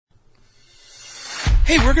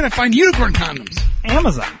Hey, we're going to find unicorn condoms.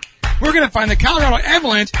 Amazon. We're going to find the Colorado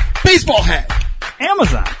Avalanche baseball hat.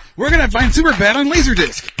 Amazon. We're going to find Superbad on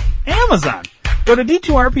Laserdisc. Amazon. Go to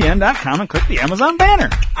D2RPN.com and click the Amazon banner.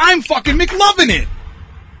 I'm fucking McLovin' it.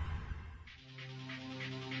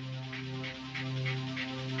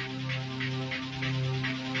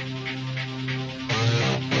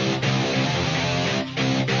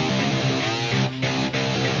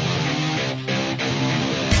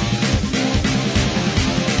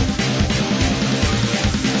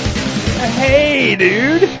 Hey,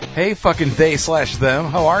 dude. Hey, fucking they/them.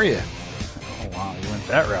 How are you? Oh, wow, you went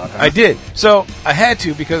that route, huh? I did. So, I had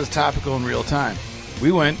to because it's topical in real time.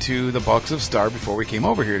 We went to the Bucks of Star before we came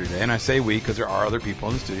over here today, and I say we because there are other people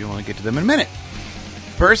in the studio. I want to get to them in a minute.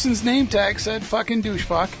 Person's name tag said fucking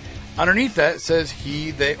douchefuck. Underneath that says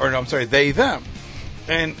they, them.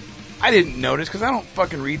 And I didn't notice because I don't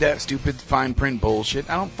fucking read that stupid fine print bullshit.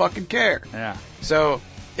 I don't fucking care. Yeah. So,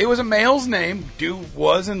 it was a male's name. Dude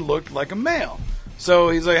was and looked like a male. So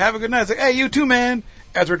he's like, have a good night. It's like, hey, you too, man.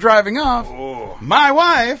 As we're driving off, my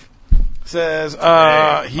wife says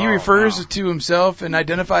he refers to himself and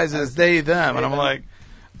identifies as they, them. And I'm like,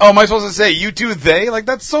 oh, am I supposed to say you too, they? Like,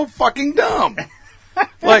 that's so fucking dumb.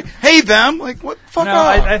 Like, hey, them. Like, what? Fuck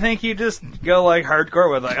off. I think you just go like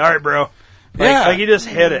hardcore with like, all right, bro. Yeah. Like you just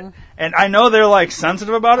hit it. And I know they're like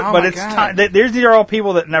sensitive about it, but it's time. These are all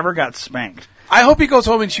people that never got spanked. I hope he goes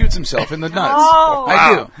home and shoots himself in the nuts. Oh.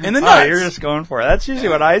 I do. In the nuts. Oh, you're just going for it. That's usually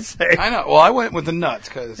what I say. I know. Well, I went with the nuts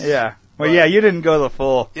because... Yeah. Well, yeah, you didn't go the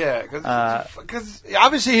full... Yeah, because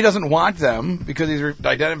obviously he doesn't want them because he's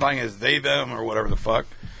identifying as they, them, or whatever the fuck.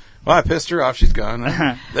 Well, I pissed her off. She's gone.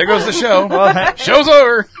 There goes the show. Show's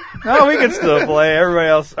over. No, we can still play. Everybody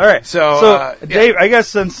else... All right. So Dave, I guess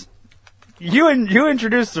since... You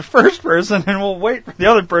introduced the first person, and we'll wait for the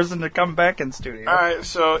other person to come back in studio. All right,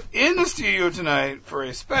 so in the studio tonight for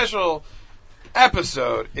a special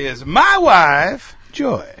episode is my wife,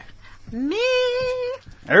 Joy. Me.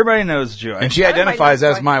 Everybody knows Joy. And she identifies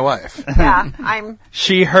as my wife. Yeah, I'm...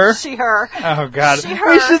 She, her? She, her. Oh, God. She,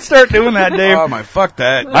 her. We should start doing that, Dave. Oh, my, fuck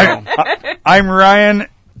that. I'm Ryan,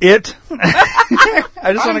 it.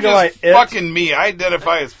 I just want to go like it. Fucking me. I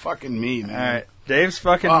identify as fucking me, man. All right. Dave's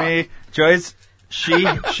fucking me. Joy's she,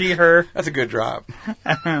 her. That's a good drop.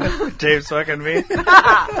 Dave's fucking me.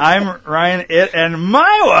 I'm Ryan, it, and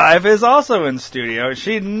my wife is also in studio.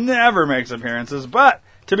 She never makes appearances, but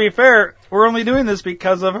to be fair, we're only doing this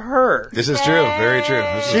because of her. This is true. Very true.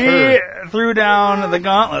 She threw down the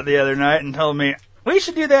gauntlet the other night and told me we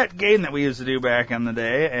should do that game that we used to do back in the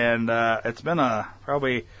day, and it's been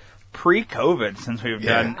probably pre-COVID since we've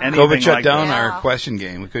done anything COVID shut like down that. our question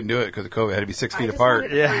game. We couldn't do it because of COVID. It had to be 6 feet apart.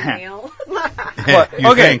 Yeah. But,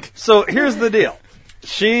 okay, think. So here's the deal.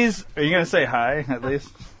 Are you going to say hi, at least?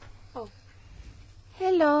 Oh.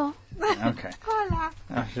 Hello. Okay. Hola.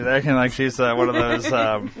 Oh, she's acting like she's one of those...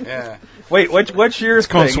 yeah. Wait, what's your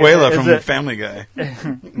thing? Consuela from Family Guy.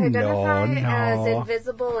 Identify as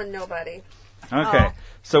invisible and nobody. Okay.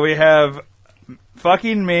 So we have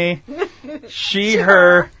fucking me, she,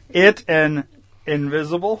 her, it, and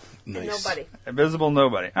invisible. Nice. Nobody. Invisible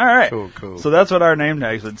nobody. All right. Cool. So that's what our name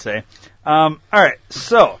tags would say. All right.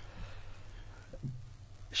 So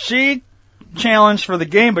she challenged for the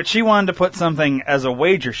game, but she wanted to put something as a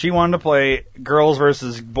wager. She wanted to play girls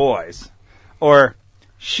versus boys, or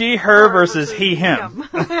she, her versus he, him,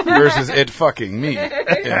 versus it fucking me.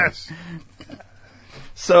 Yes.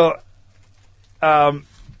 So,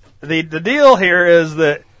 the deal here is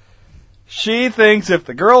that she thinks if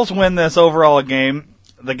the girls win this overall game,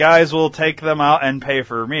 the guys will take them out and pay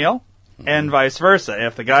for a meal, and vice versa.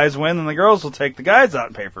 If the guys win, then the girls will take the guys out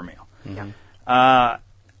and pay for a meal. Mm-hmm.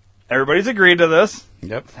 Everybody's agreed to this.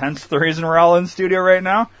 Yep. Hence the reason we're all in studio right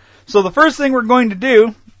now. So the first thing we're going to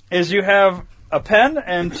do is you have a pen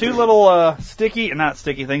and two little not sticky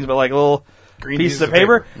things, but like little green pieces of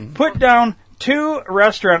paper. Mm-hmm. Put down 2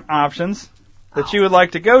 restaurant options that you would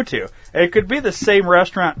like to go to. It could be the same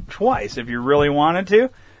restaurant twice if you really wanted to.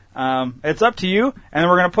 It's up to you. And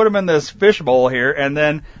we're going to put them in this fishbowl here. And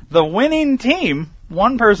then the winning team,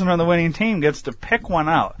 one person on the winning team gets to pick one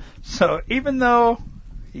out. So even though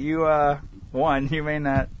you won, you may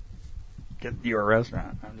not get your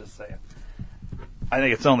restaurant. I'm just saying. I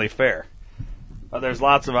think it's only fair. But there's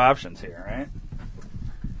lots of options here, right?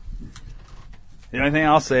 The only thing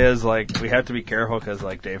I'll say is, like, we have to be careful because,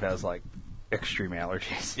 like, Dave has, like, extreme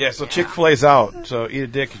allergies. Yeah, so Chick-fil-A's out. So eat a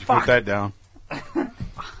dick if you put that down.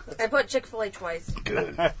 I put Chick-fil-A twice.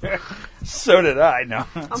 Good. So did I, no.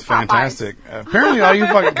 It's fantastic. Apparently all you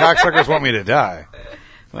fucking cocksuckers want me to die.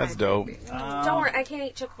 That's dope. Don't worry, I can't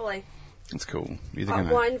eat Chick-fil-A. That's cool. You think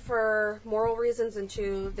One for moral reasons, and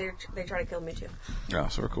two, they try to kill me too. Yeah,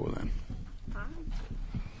 so we're cool then.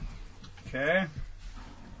 Okay.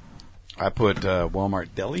 I put Walmart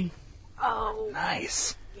Deli. Oh,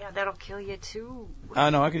 Nice. yeah, that'll kill you too.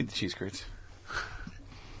 No, I can eat the cheese curds.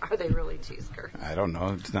 Are they really cheese curds? I don't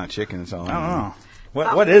know. It's not chicken. It's all I don't know.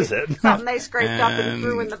 What is it? Something they scraped up and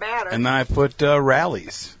threw in the batter. And then I put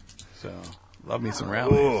Rallies. So, love me some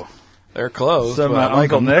Rallies. Ooh. They're closed. Some but I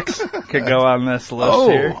like Uncle 'em. Nick's could go on this list Oh,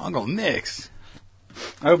 here. Uncle Nick's.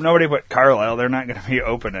 I hope nobody put Carlisle. They're not going to be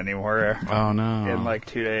open anymore Oh, no. in like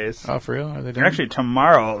 2 days. Oh, for real? Are they done? Actually,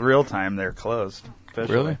 tomorrow, real time, they're closed.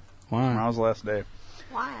 Officially. Really? Why? Tomorrow's the last day.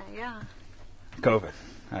 Why? Yeah. COVID,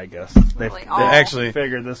 I guess. Really? They Oh. actually,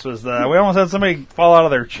 Figured this was the. We almost had somebody fall out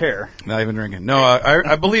of their chair. not even drinking. No,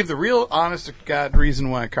 I believe the real honest to God reason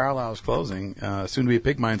why Carlisle is closing, soon to be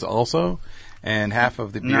Pig Mines also, and half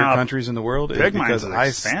of the beer No, countries in the world is Pig Mines because is I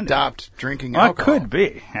expanding. stopped drinking Well, it alcohol. could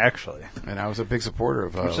be, actually. And I was a big supporter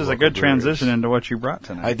of Which is a local good brewers. transition into what you brought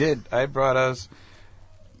tonight. I did. I brought us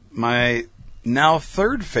my now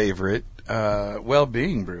third favorite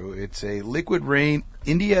well-being brew. It's a Liquid Rain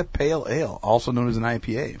India Pale Ale, also known as an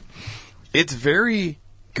IPA. It's very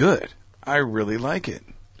good. I really like it.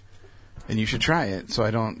 And you should try it so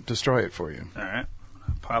I don't destroy it for you. All right.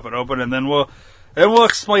 Pop it open, and then we'll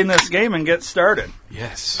explain this game and get started.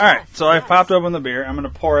 Yes. All right, so I've popped open the beer. I'm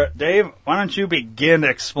going to pour it. Dave, why don't you begin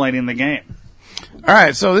explaining the game? All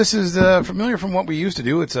right, so this is familiar from what we used to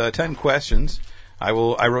do. It's 10 questions. I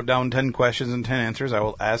wrote down 10 questions and 10 answers. I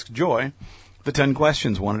will ask Joy the 10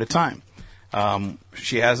 questions one at a time.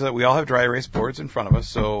 We all have dry erase boards in front of us,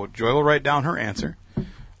 so Joy will write down her answer.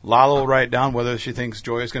 Lala will write down whether she thinks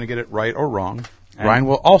Joy is going to get it right or wrong. And Ryan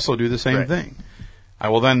will also do the same Right. thing. I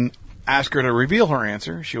will then ask her to reveal her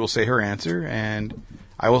answer. She will say her answer, and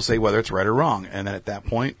I will say whether it's right or wrong. And then at that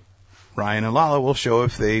point, Ryan and Lala will show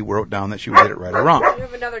if they wrote down that she would get it right or wrong. We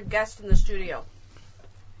have another guest in the studio.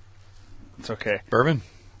 It's okay. Bourbon?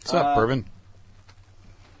 What's up, Bourbon?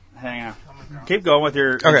 Hang on. Keep going with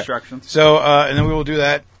your Okay. instructions. So, and then we will do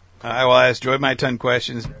that. I will ask Joy my 10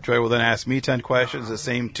 questions. Joy will then ask me 10 questions. The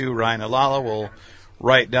same to Ryan and Lala will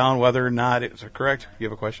write down whether or not it's correct. You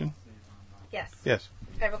have a question? Yes. Yes.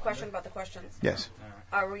 I have a question about the questions. Yes.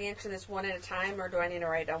 Are we answering this one at a time, or do I need to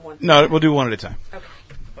write down one? No, we'll do one at a time. Okay.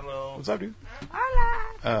 Hello. What's up, dude?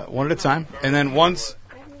 Hola. One at a time. And then once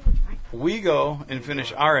we go and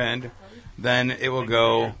finish our end, then it will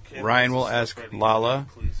go, Ryan will ask Lala,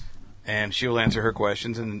 and she will answer her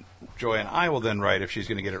questions, and Joy and I will then write if she's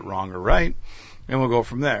going to get it wrong or right, and we'll go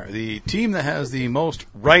from there. The team that has the most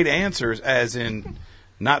right answers, as in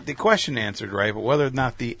not the question answered right, but whether or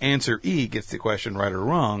not the answer E gets the question right or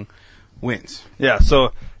wrong, wins. Yeah,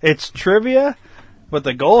 so it's trivia, but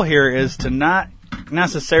the goal here is to not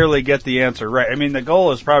necessarily get the answer right. I mean, the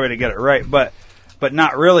goal is probably to get it right, but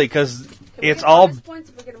not really, because it's all points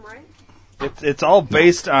if we get them right. it's all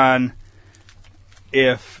based on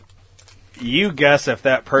if you guess if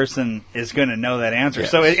that person is going to know that answer.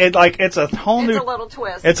 Yes. So it's a whole It's new a little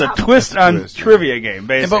twist. it's a twist on twist, yeah. trivia game,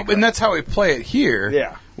 basically. And that's how we play it here.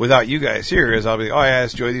 Yeah. Without you guys here, is I'll be, I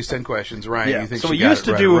asked Joy these 10 questions. Ryan, Yeah. you think So she we got used it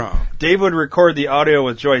to right do. or wrong? Dave would record the audio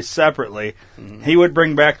with Joyce separately. Mm-hmm. He would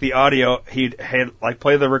bring back the audio. He'd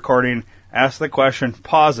play the recording, ask the question,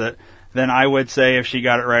 pause it. Then I would say if she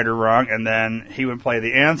got it right or wrong, and then he would play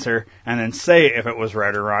the answer and then say if it was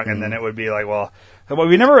right or wrong, and Mm-hmm. then it would be like, well,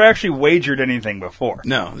 we never actually wagered anything before.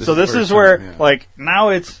 No, So this first is where time, yeah. like now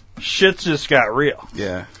it's shit's just got real.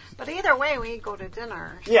 Yeah. But either way, we go to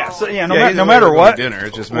dinner. Yeah. So yeah. No, Yeah, no either way, matter we're what, going to dinner.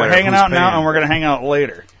 It's just a we're matter of hanging who's out now, paying. and we're going to hang out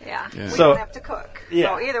later. Yeah. Yeah. We So- don't have to cook.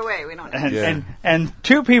 Yeah. So either way, we don't have And, to Yeah. and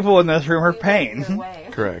two people in this room are paying. Either way.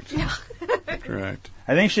 Correct. Correct.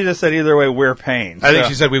 I think she just said either way we're paying. I think So-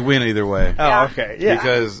 she said we win either way. Oh, Yeah. okay. Yeah.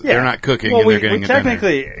 Because Yeah. they're not cooking Well, and we, they're getting we a dinner.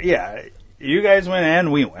 technically, yeah, you guys win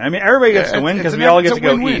and we win. I mean, everybody gets Yeah, to win it's because an- we all it's get a to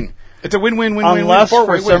go win-win. eat. It's a win-win, Unless for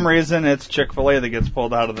four-way some win. reason it's Chick-fil-A that gets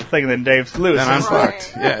pulled out of the thing, then Dave's loses. Then I'm Right.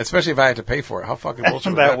 fucked. Yeah, especially if I had to pay for it. How fucking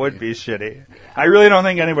bullshit that would be shitty. I really don't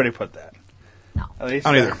think anybody put that. No. At least,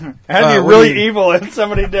 I don't either. That'd be What really do you- evil if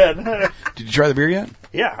somebody did. Did you try the beer yet?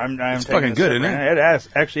 Yeah, I'm It's taking fucking a good, sip isn't right it?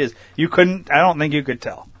 now. Actually is. You couldn't. I don't think you could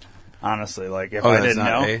tell. Honestly, like if I that's didn't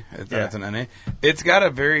not know. A. That's an NA. It's got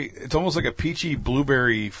it's almost like a peachy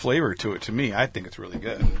blueberry flavor to it to me. I think it's really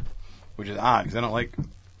good, which is odd because I don't like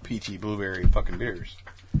peachy blueberry fucking beers.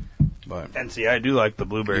 But And see, I do like the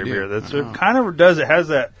blueberry You do? beer. That's Oh. kind of does. It has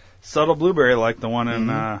that subtle blueberry like the one in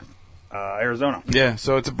Mm-hmm. Arizona. yeah,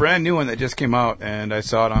 so it's a brand new one that just came out, and I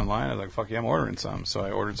saw it online. I was like, "Fuck yeah, I'm ordering some." So I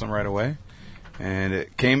ordered some right away, And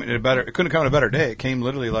it came at a better. It couldn't come at a better day. It came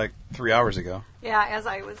literally like 3 hours ago. Yeah, as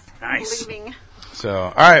I was Nice. leaving. So,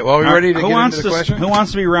 all right. Well, are we ready to Who get wants into the question? Who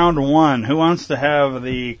wants to be round one? Who wants to have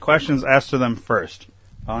the questions asked to them first?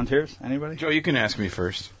 Volunteers? Anybody? Joe, you can ask me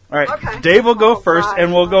first. All right. Okay. Dave will go Oh, first, God.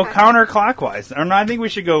 and we'll go Okay. counterclockwise. And I think we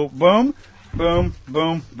should go boom, boom,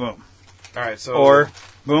 boom, boom, All right. So, or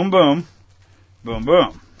boom, boom, boom,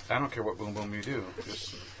 boom. I don't care what boom boom you do.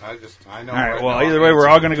 I know. All right. right Well, now either I'll way, we're answer.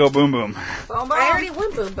 all going to go boom, boom. Boom, boom. I already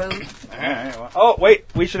won Boom Boom. All right. Well, oh, wait.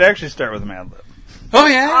 We should actually start with Mad Lib. Oh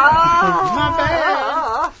yeah. Oh, Not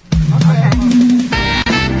bad. oh.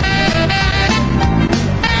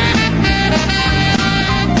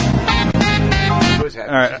 Joy's happy.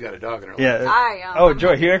 All right. She's got a dog in her. Yeah. I am. Oh,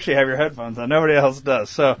 Joy, you actually have your headphones on. Nobody else does.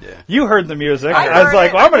 So Yeah. you heard the music. I I was heard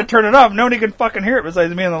like, it. well, I'm going to turn it off. Nobody can fucking hear it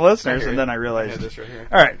besides me and the listeners. hear And it. then I I realized. have this right here.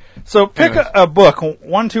 All right. So pick Anyways. a book.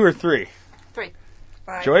 1, 2, or 3. 3.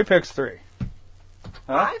 5. Joy picks 3.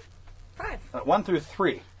 Huh? 5? 5. 1 through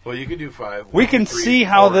 3. Well, you could do 5. We 1, can 3, see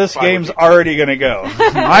how 4, this 5 game's would be- already going to go.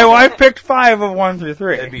 My wife picked 5 of 1 through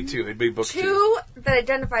 3. That'd be 2. It'd be book 2. 2 that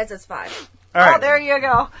identifies as 5. All right. Oh, there you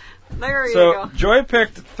go. There you So go. Joy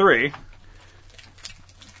picked 3.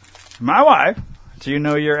 My wife. Do you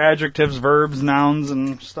know your adjectives, verbs, nouns,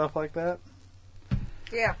 and stuff like that?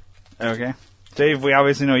 Yeah. Okay. Dave, we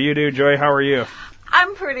obviously know you do. Joy, how are you?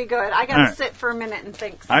 I'm pretty good. I got to All right. sit for a minute and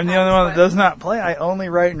think. I'm the sometimes, only one that but- does not play. I only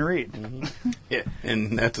write and read. Yeah,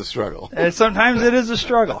 and that's a struggle. And sometimes it is a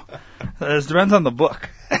struggle. It depends on the book,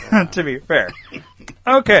 to be fair.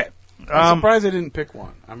 Okay. I'm surprised they didn't pick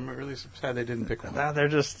one. I'm really sad they didn't pick one. They're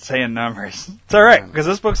just saying numbers. It's all right, because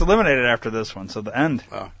this book's eliminated after this one, so the end.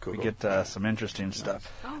 Oh, cool. We get some interesting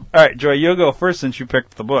stuff. All right, Joy, you'll go first since you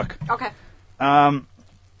picked the book. Okay.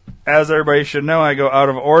 As everybody should know, I go out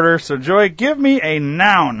of order. So, Joy, give me a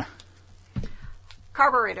noun.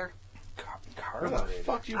 Carburetor. Where the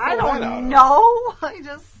fuck you pull I that out don't of? know. I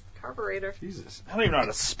just carburetor. Jesus. I don't even know how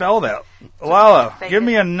to spell that. Lala, Fake give it.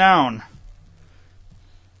 me a noun.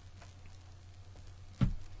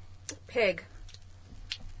 Pig.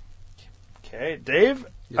 Okay, Dave,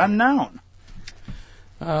 a noun.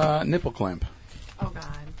 Nipple clamp. Oh God.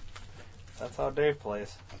 That's how Dave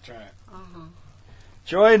plays. That's right.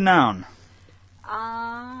 Joy, noun.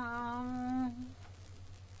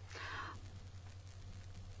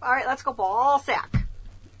 All right, let's go ball sack.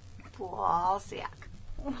 Ball sack.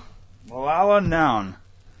 Lala, noun.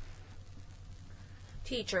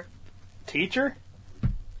 Teacher. Teacher?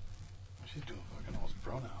 She's doing fucking all those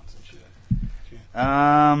pronouns and shit.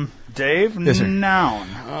 Dave, Yes, sir.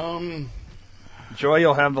 noun. Joy,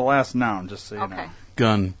 you'll have the last noun, just so you Okay. know.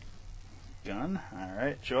 Gun. Gun. All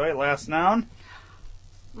right, Joy, last noun.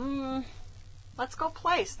 Let's go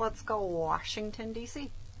place. Let's go Washington, D.C.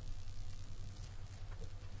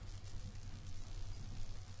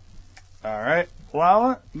 All right,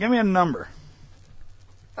 Lala, give me a number.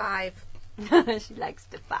 5. She likes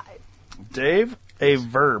to 5. Dave, a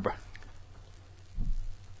verb.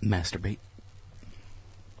 Masturbate.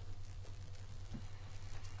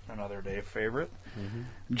 Another Dave favorite.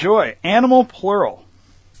 Joy, animal plural.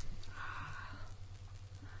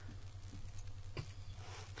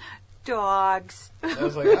 Dogs. I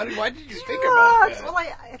was like, why did you think about Dogs. that? Well,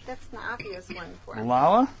 that's an obvious one for me.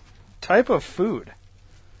 Lala, type of food.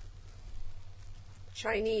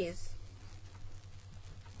 Chinese.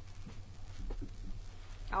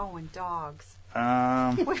 Oh, and dogs.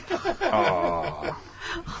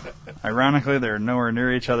 Ironically, they're nowhere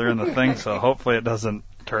near each other in the thing, so hopefully it doesn't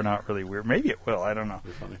turn out really weird. Maybe it will. I don't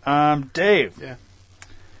know. Dave. Yeah.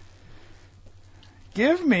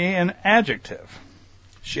 Give me an adjective.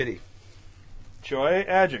 Shitty. Joy,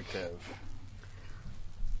 adjective.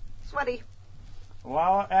 Sweaty.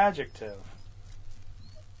 Lala, adjective.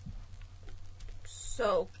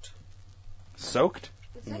 Soaked. Soaked.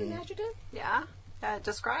 Is that an adjective? Yeah. It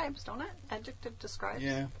describes, don't it? Adjective describes.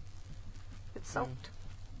 Yeah. It's soaked.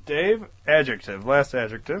 Dave, adjective. Last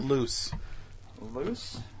adjective. Loose.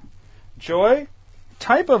 Loose. Joy,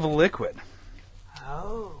 type of liquid.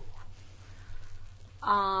 Oh.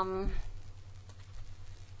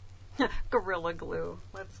 Gorilla glue.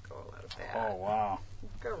 Let's go with that. Oh, wow.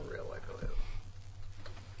 Gorilla glue.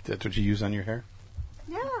 That's what you use on your hair?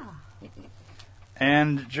 Yeah.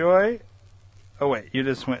 And Joy, oh wait, you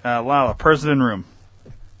just went, Lala, person in room.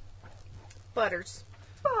 Butters.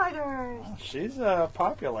 Spiders. She's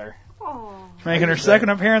popular. Oh. Making her second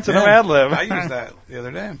appearance in a Mad Lib. I used that the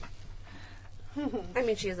other day. I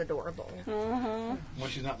mean, she is adorable. Well,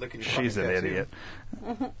 she's not licking your She's an fucking idiot.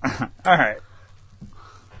 All right.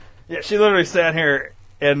 Yeah, she literally sat here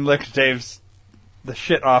and licked Dave's the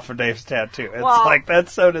shit off of Dave's tattoo. It's Well, like,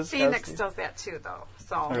 that's so disgusting. Phoenix does that too, though.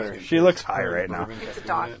 So She looks high right now. it's a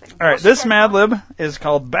dog thing. All right, this Mad Lib is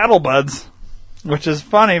called Battle Buds, which is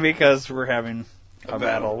funny because we're having a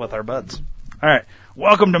battle with our buds. All right,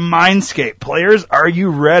 welcome to Mindscape. Players, are you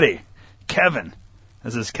ready? Kevin.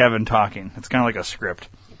 This is Kevin talking. It's kind of like a script.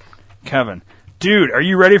 Kevin. Dude, are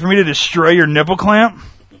you ready for me to destroy your nipple clamp?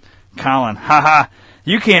 Colin. Haha.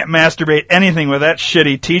 You can't masturbate anything with that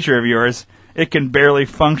shitty teacher of yours. It can barely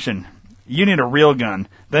function. You need a real gun.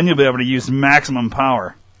 Then you'll be able to use maximum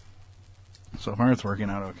power. So far it's working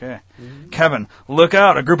out okay. Kevin. Look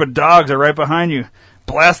out. A group of dogs are right behind you.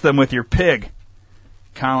 Blast them with your pig.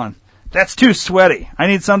 Colin. That's too sweaty. I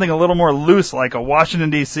need something a little more loose like a Washington,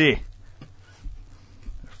 D.C.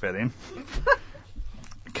 Fitting.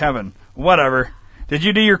 Kevin, whatever. Did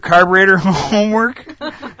you do your carburetor homework?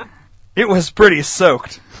 It was pretty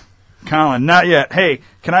soaked. Colin, not yet. Hey,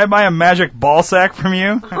 can I buy a magic ball sack from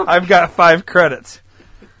you? I've got 5 credits.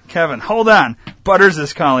 Kevin, hold on. Butters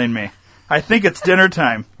is calling me. I think it's dinner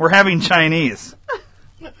time. We're having Chinese.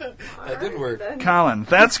 That did work. Colin,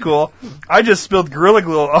 that's cool. I just spilled Gorilla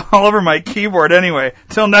Glue all over my keyboard anyway.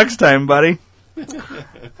 Till next time, buddy.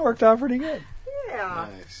 That worked out pretty good. Yeah.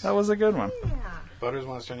 Nice. That was a good one. Yeah. Butters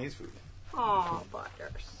wants Chinese food. Oh,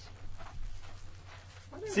 Butters.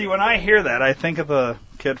 See, when I hear that, I think of the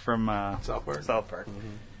kid from South Park. South Park.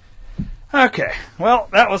 Okay, well,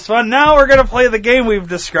 that was fun. Now we're going to play the game we've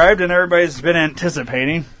described and everybody's been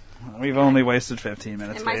anticipating. We've only wasted 15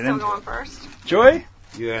 minutes. Am I still going first? Joy,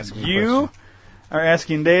 You ask me a you question. are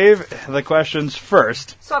asking Dave the questions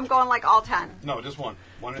first. So I'm going like all 10. No, just one.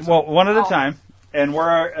 One at a Well, time. one at a Oh. time.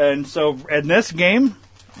 And so in this game,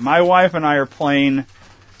 my wife and I are playing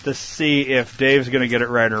to see if Dave's going to get it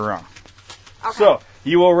right or wrong. Okay. So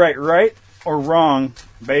you will write right or wrong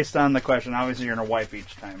based on the question. Obviously, you're going to wipe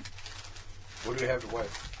each time. What do we have to wipe?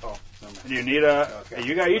 Oh, never mind. Do you need a? Okay.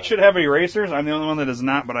 You each should have erasers. I'm the only one that does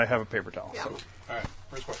not, but I have a paper towel. Yeah. So. All right,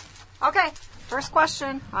 first question. Okay, first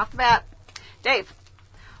question off the bat. Dave,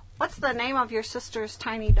 what's the name of your sister's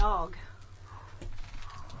tiny dog?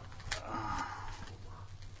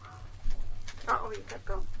 Oh, you gotta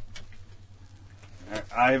go.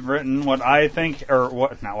 I've written what I think, or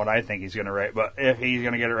what? Not what I think he's going to write, but if he's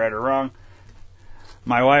going to get it right or wrong.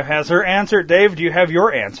 My wife has her answer. Dave, do you have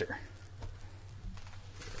your answer?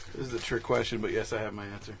 This is a trick question, but yes, I have my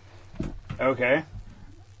answer. Okay.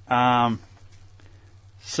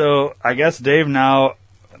 So I guess Dave now,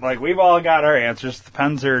 like we've all got our answers. The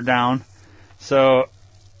pens are down. So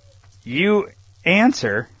you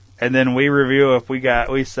answer, and then we review if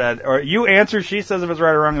we said, or you answer, she says if it's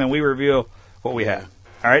right or wrong, and then we review what we have.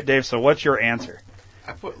 All right, Dave, so what's your answer?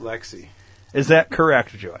 I put Lexi. Is that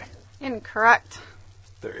correct, Joy? Incorrect.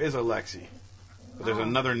 There is a Lexi, but there's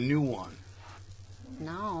another new one.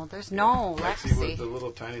 No, there's no Lexi was Lexi. the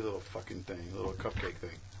little tiny little fucking thing, little cupcake thing.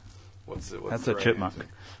 What's That's the a right chipmunk. answer?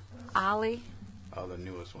 Ollie. Oh, the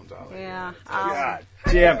newest one's Ollie. Yeah. God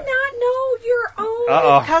damn it. Not know your own.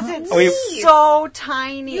 Uh-oh. Because it's We- so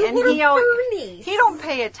tiny, You and little he Bernies. don't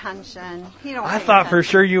pay attention. He don't. I pay thought for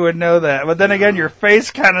attention. sure you would know that, but then again, your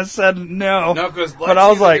face kind of said no. No, 'cause but I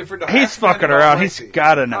was Lexi's a like, different- I he's have to find fucking out around. Lexi. He's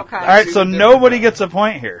got to know. Okay. All right, Lexi's so a different nobody dog. gets a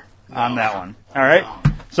point here on No. that one. All right.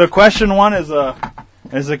 So question 1 is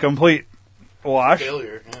a complete wash.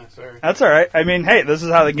 Failure. Yeah, sorry. That's all right. I mean, hey, this is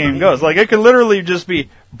how the game goes. Like it could literally just be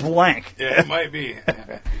blank. Yeah, it might be.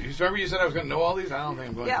 You remember you said I was going to know all these? I don't think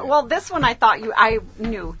I'm going Yeah. to. Well, this one I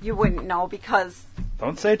knew you wouldn't know because.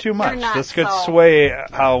 Don't say too much. You're not This could so- sway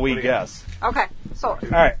how we What do you guess. Okay. So. All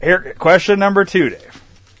right. Here, question number 2, Dave,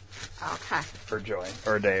 Okay. for Joy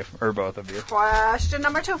or Dave or both of you. Question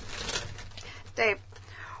number 2. Dave,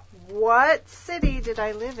 what city did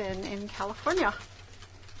I live in California?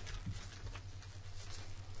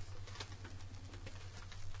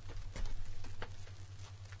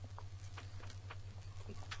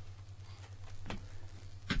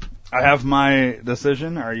 I have my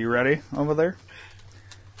decision. Are you ready over there?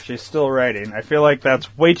 She's still writing. I feel like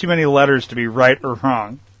that's way too many letters to be right or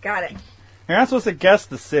wrong. Got it. You're not supposed to guess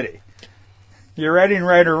the city. You're writing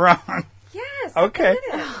right or wrong. Yes. Okay.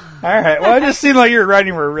 I got it. All right. Well, it just seemed like you were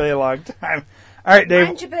writing for a really long time. All right, Dave.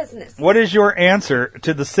 Mind your business. What is your answer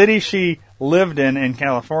to the city she lived in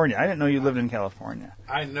California? I didn't know you lived in California.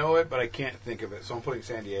 I know it, but I can't think of it, so I'm putting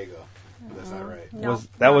San Diego. But that's not right. No.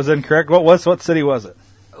 That was incorrect. What city was it?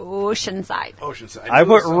 Oceanside. Oceanside. I knew it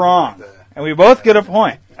was put something wrong. like that. And we both get a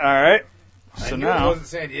point. All right. So I knew it now wasn't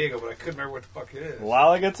San Diego, but I couldn't remember what the fuck it is.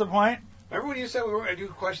 Lala gets a point. Remember when you said we weren't going to do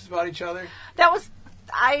questions about each other? That was.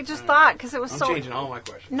 I just thought because it was I'm so. changing all my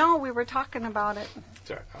questions. No, we were talking about it.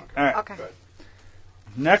 Sorry, I don't All care. right. Okay. Go ahead.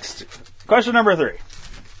 Next, question number 3.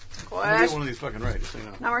 I'll get one of these fucking right, just so you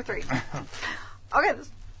know. Number 3. Okay.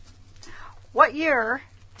 What year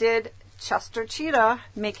did Chester Cheetah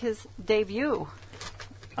make his debut?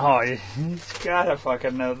 Oh, he's gotta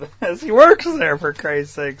fucking know this. He works there, for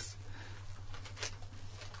Christ's sakes.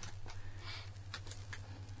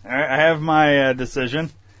 All right, I have my decision.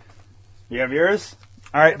 You have yours?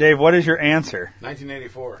 All right, Dave, what is your answer?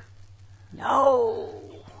 1984. No.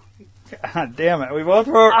 God damn it. We both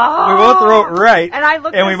wrote right. And I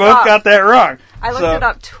looked and we this both up. got that wrong. I looked it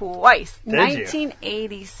up twice. Did you?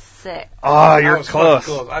 1986. Oh, you're I was close.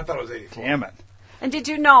 fucking close. I thought it was 84. Damn it. And did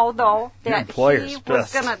you know though Your that employer's he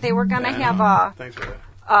was pissed. they were gonna have Thanks for that.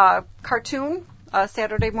 a cartoon, a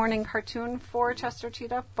Saturday morning cartoon for Chester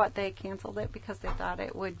Cheetah, but they canceled it because they thought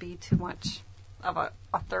it would be too much of a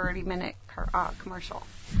 30-minute commercial.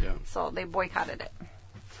 Yeah. So they boycotted it.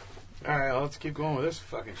 All right, let's keep going with this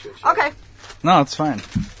fucking shit. Okay, No, it's fine.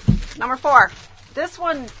 number 4. This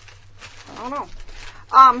one, I don't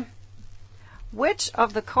know. Which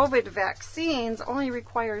of the COVID vaccines only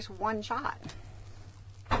requires one shot?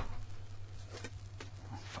 Fuck,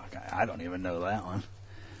 I don't even know that one.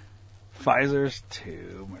 Pfizer's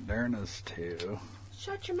 2, Moderna's 2.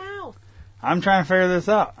 Shut your mouth. I'm trying to figure this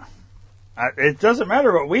out. It doesn't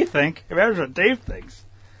matter what we think. It matters what Dave thinks.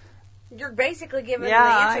 You're basically giving Yeah,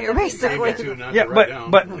 the answer. you're basically- Two, not Yeah, to write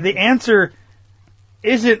down. but the answer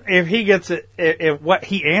isn't if he gets it, if what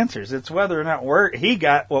he answers. It's whether or not he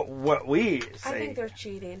got what we I say. think they're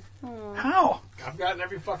cheating. How? I've gotten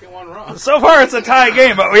every fucking one wrong. So far, it's a tie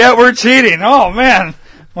game, but we're cheating. Oh man!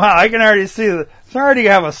 Wow, I can already see that. I already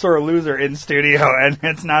have a sore loser in studio, and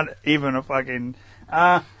it's not even a fucking.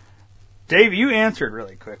 Dave, you answered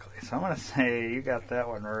really quickly, so I'm gonna say you got that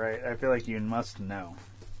one right. I feel like you must know.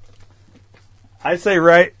 I say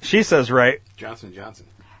right. She says right. Johnson.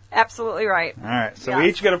 Absolutely right. All right, so we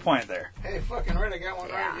Yes. each get a point there. Hey, fucking right, I got one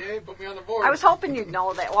Yeah. right. Yay, put me on the board. I was hoping you'd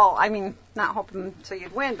know that. Well, I mean, not hoping so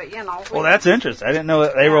you'd win, but you know. Well, that's interesting. I didn't know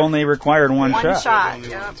that they were only required one One shot. shot. Only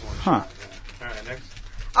yeah. once, one Huh. shot, yeah. All right,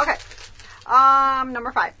 next. Okay.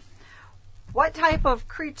 Number 5. What type of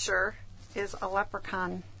creature is a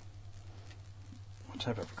leprechaun? What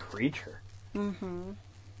type of creature?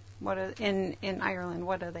 What is, in Ireland?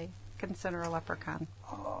 What do they consider a leprechaun?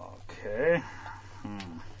 Okay.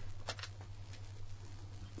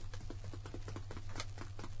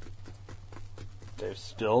 They're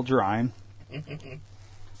still drawing. I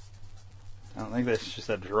don't think she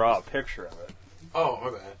said draw a picture of it. Oh,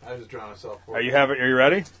 my bad. I was drawing myself for Are you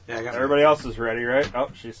ready? Yeah, I got Everybody else is ready, right? Oh,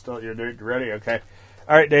 you're ready. Okay.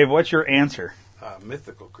 All right, Dave. What's your answer?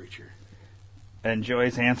 mythical creature. And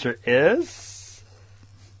Joy's answer is.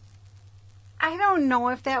 I don't know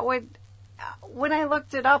if that would. When I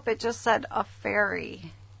looked it up, it just said a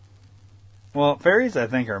fairy. Well, fairies, I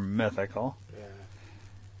think, are mythical. Yeah.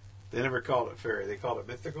 They never called it fairy. They called it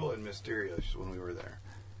mythical and mysterious when we were there.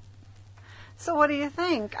 So what do you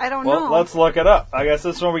think? I don't Well, know. let's look it up. I guess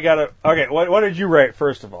this one we got to. Okay, what did you write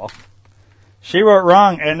first of all? She wrote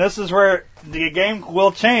wrong, and this is where the game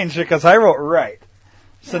will change because I wrote right.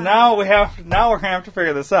 So now we're gonna have to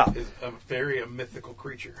figure this out. Is a fairy a mythical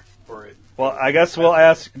creature? Or it, Well, I guess we'll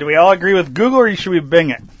ask. Do we all agree with Google, or should we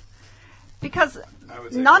Bing it? Because I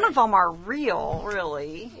would say none right. of them are real,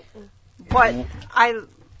 really. But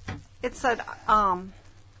it said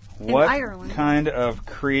What Ireland. kind of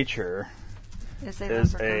creature is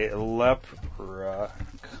is leprechaun. a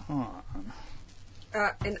leprechaun?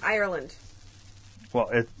 In Ireland. Well,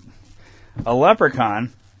 a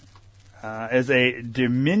leprechaun is a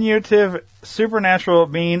diminutive supernatural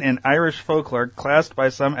being in Irish folklore, classed by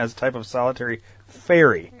some as a type of solitary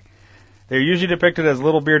fairy. They're usually depicted as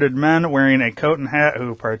little bearded men wearing a coat and hat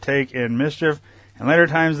who partake in mischief. In later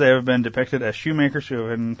times, they have been depicted as shoemakers who have a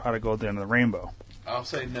hidden pot of gold at the end of the rainbow. I'll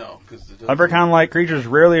say no because Leprechaun-like creatures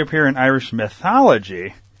rarely appear in Irish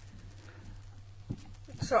mythology.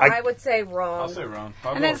 So I would say wrong. I'll say wrong.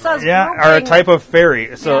 And it says Yeah, grouping- are a type of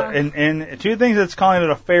fairy. So, Yeah. in two things that's calling it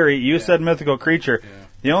a fairy. You said mythical creature. Yeah.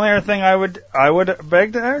 The only other thing I would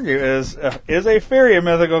beg to argue is a fairy a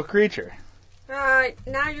mythical creature?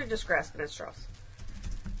 Now you're just grasping at straws.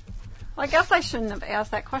 Well, I guess I shouldn't have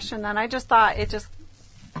asked that question then. I just thought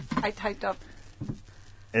I typed up.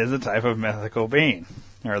 Is a type of mythical being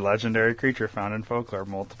or legendary creature found in folklore of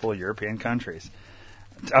multiple European countries.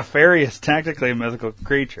 A fairy is technically a mythical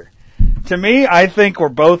creature. To me, I think we're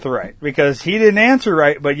both right because he didn't answer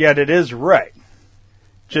right, but yet it is right.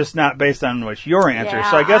 Just not based on what's your answer.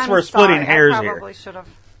 Yeah, So I guess I'm we're splitting sorry. hairs I here. probably should have.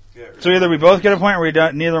 Yeah, So either we both get a point or we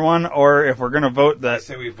don't, neither one, or if we're going to vote I that.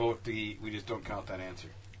 say we vote we just don't count that answer.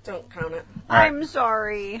 Don't count it. All right. I'm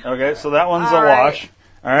sorry. Okay, so that one's All a right. wash.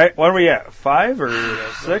 All right, what are we at? 5 or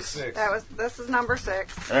 6? This is number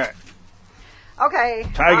 6. All right, Okay.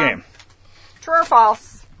 tie game. True or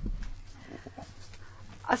false?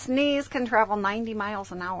 A sneeze can travel 90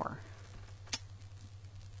 miles an hour.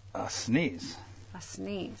 A sneeze. A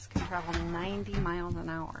sneeze can travel 90 miles an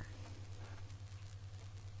hour.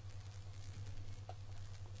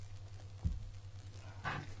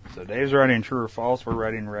 So Dave's writing true or false. We're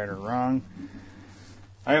writing right or wrong.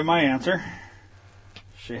 I have my answer.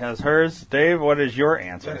 She has hers. Dave, what is your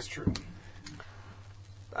answer? That is true.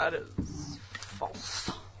 That is false.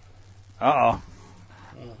 Uh-oh.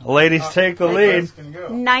 Ladies take the lead.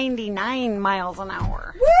 99 miles an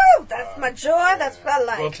hour. Woo! That's my joy. That's what I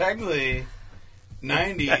like. Well, technically,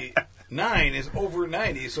 99 is over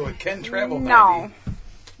 90, so it can travel 90.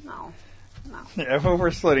 No. Yeah, but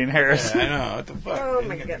we're splitting hairs. Yeah, I know. What the fuck? Oh, man?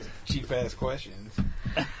 my You got goodness. cheap-ass questions.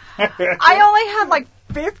 I only had like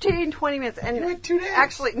 15, 20 minutes. And You had 2 days.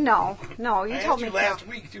 Actually, no. You I told asked me you last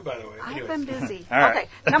week, too, by the way. I've Anyways. been busy. All right. Okay,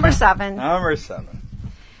 number 7. Number 7.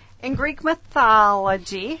 In Greek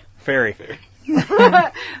mythology, Fairy.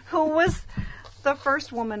 who was the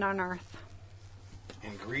first woman on Earth?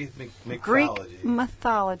 In Greek Greek mythology,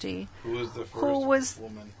 mythology, who was the first who was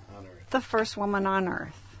woman on Earth? the first woman on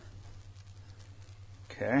Earth?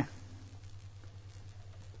 Okay.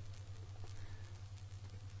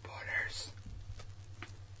 Butters.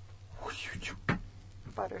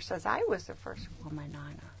 Butter says I was the first woman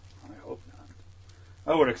on Earth. I hope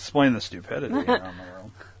not. I would explain the stupidity around the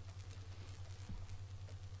world.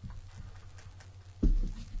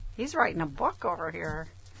 He's writing a book over here.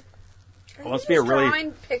 Well, must be a really...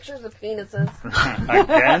 Drawing pictures of penises.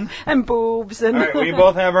 Again? And boobs and All right, we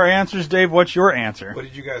both have our answers. Dave, what's your answer? What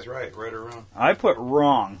did you guys write? Right or wrong? I put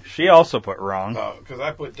wrong. She also put wrong. Oh, because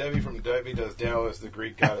I put Debbie from Debbie Does Dallas, the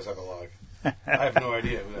Greek goddess of the log. I have no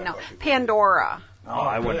idea who that no fucking Pandora. Oh,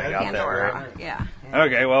 I wouldn't have got that Pandora. right. Yeah.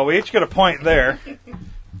 Okay, well, we each get a point there.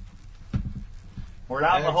 We're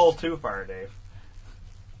not in the Next. hole too far, Dave.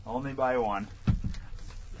 Only by 1.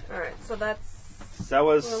 All right, so that's That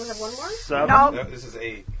was Well, we have one more? 7, No. No, this is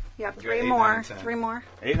 8. You have We got 3 8, more. 9, 10. 3 more.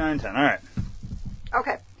 8, 9, 10. All right.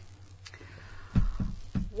 Okay.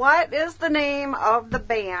 What is the name of the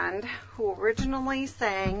band who originally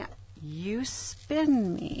sang You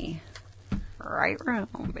Spin Me? Right room,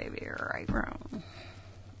 baby, right room.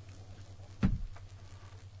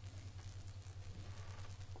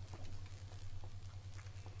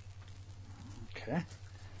 Okay.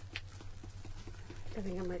 I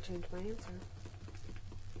think I might change my answer.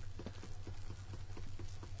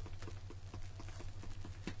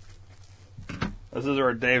 This is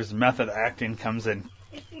where Dave's method acting comes in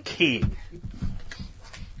key.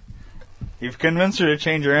 You've convinced her to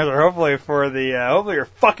change your answer. Hopefully hopefully you're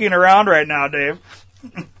fucking around right now, Dave.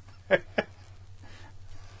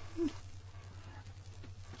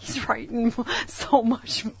 He's writing so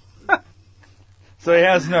much. So he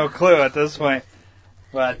has no clue at this point.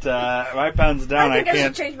 But my pen's down. I think I should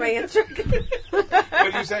can't. change my answer. What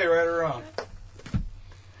did you say, right or wrong?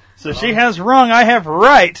 So she has wrong. I have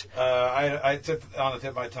right. I said on the tip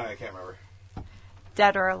of my tongue. I can't remember.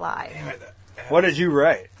 Dead or alive. Damn it. What did you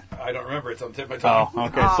write? I don't remember. It's on the tip of my Oh, tongue.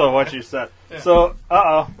 okay. So what you said. So,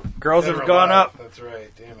 girls Dead have or gone alive. up. That's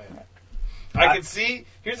right. Damn it. I can see.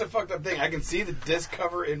 Here's a fucked up thing. I can see the disc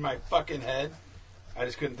cover in my fucking head. I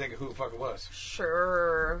just couldn't think of who the fuck it was.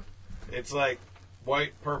 Sure. It's like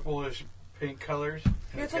white, purplish, pink colors. and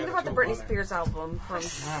You're it's got thinking a about the tulip Britney on there. Spears album from.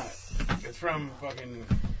 It's not. It's from fucking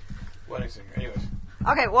Wedding Singer. Anyways.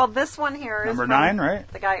 Okay, well, this one here is Number from 9, right?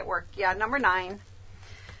 the guy at work. Yeah, number 9.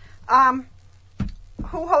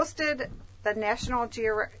 Who hosted the National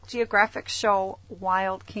Geographic show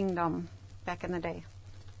Wild Kingdom back in the day?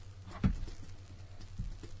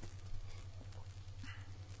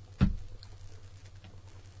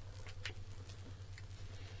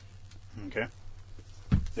 Okay.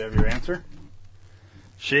 Do you have your answer?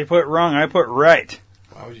 She put wrong. I put right.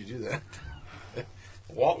 Why would you do that?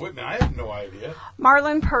 Walt Whitman. I have no idea.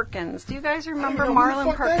 Marlon Perkins. Do you guys remember I don't know who the Marlon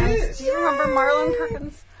fuck that Perkins? is. Do you remember Marlon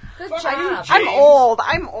Perkins? Good Fuck job. you, I'm James.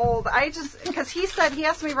 old. I just, because he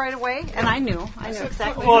asked me right away, and I knew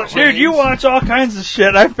exactly. Well, dude, you watch all kinds of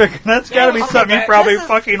shit. I figured that's got to be Okay, something you that- probably this is-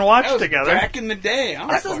 fucking That watched was together. back in the day. I'm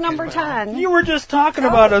This is fucking number around. 10. You were just talking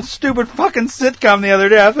about a stupid fucking sitcom the other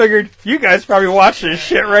day. I figured you guys probably watch this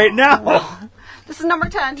shit right now. This is number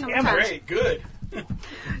 10. Number 10. Great, good.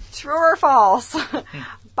 True or false?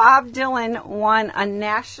 Bob Dylan won a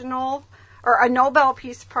Nobel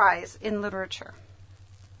Peace Prize in literature.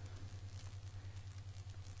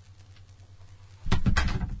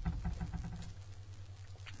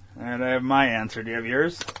 And I have my answer. Do you have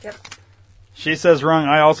yours? Yep. She says wrong.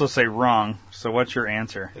 I also say wrong. So what's your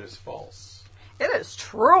answer? It is false. It is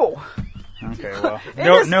true. Okay, well, It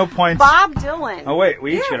is no points. Bob Dylan. Oh wait,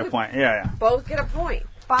 we each Yeah, get a point. Yeah. Both get a point.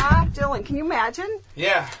 Bob Dylan. Can you imagine?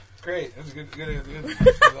 Yeah, it's great. That's a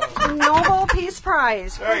good. Nobel Peace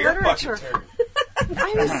Prize for All right, you're literature. fucking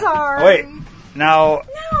terrible. I'm sorry. Wait. Now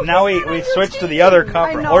we that's not switch to the other I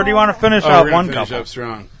couple, know. or do you want to finish Oh, out we're gonna one finish couple? up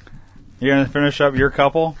strong. You're gonna finish up your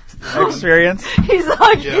couple experience. He's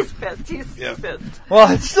like, Yep. he's pissed. He's Yep. pissed. Well,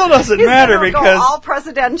 it still doesn't He's matter gonna because go all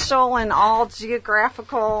presidential and all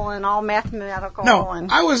geographical and all mathematical. No, and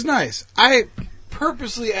I was nice. I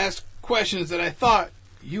purposely asked questions that I thought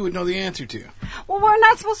you would know the answer to. well, we're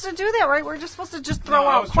not supposed to do that, right? We're just supposed to just throw No,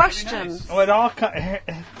 I out was trying to be questions. nice. well, it all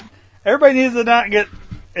everybody needs to not get.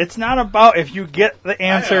 It's not about if you get the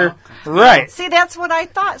answer right. See, that's what I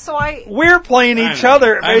thought. So We're playing I each know,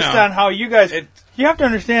 other I based know. on how you guys. It- You have to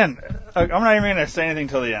understand. I'm not even going to say anything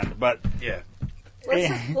till the end, but Yeah. Let's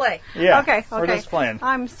just play. yeah, okay. we're just playing.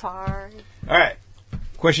 I'm sorry. All right.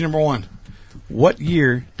 Question number 1. What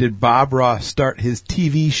year did Bob Ross start his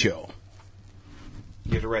TV show?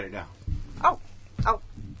 You have to write it down. Oh,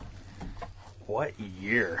 What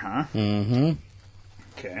year, huh? Mm-hmm.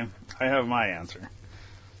 Okay, I have my answer.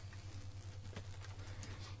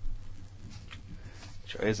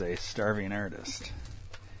 Joy's a starving artist.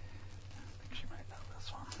 She might know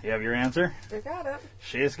this one. You have your answer? You got it.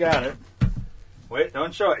 She's got it. Wait,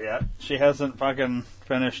 don't show it yet. She hasn't fucking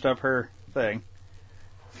finished up her thing.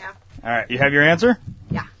 Yeah. All right, you have your answer?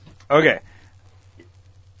 Yeah. Okay.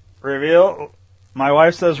 Reveal. My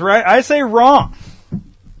wife says right. I say wrong.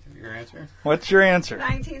 Your answer? What's your answer?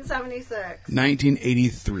 1976.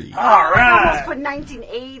 1983. All I almost right. put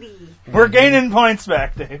 1980. We're gaining points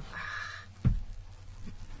back, Dave.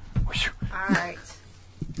 All right.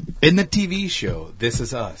 In the TV show This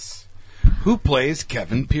Is Us, who plays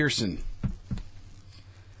Kevin Pearson?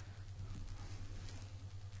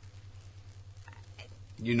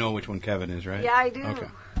 You know which one Kevin is, right? Yeah, I do. Okay.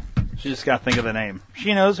 She just got to think of the name.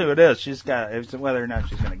 She knows who it is. She's got it's whether or not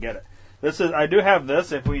she's going to get it. This is. I do have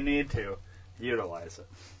this if we need to utilize it.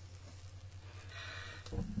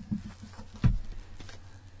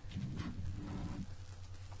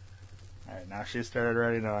 All right, now she started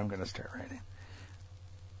writing. Now I'm going to start writing.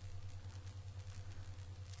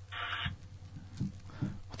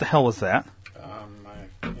 What the hell was that? My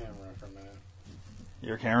camera for a minute.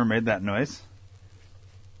 Your camera made that noise?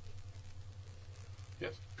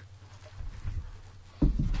 Yes.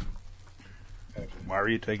 Why were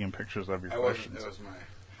you taking pictures of your I wasn't. questions? It was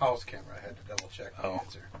my house camera. I had to double check the Oh.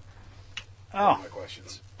 answer. Oh, My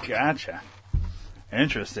questions. gotcha.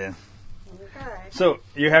 Interesting. Okay. So,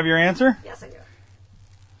 you have your answer? Yes, I do.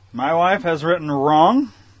 My wife has written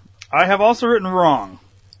wrong. I have also written wrong.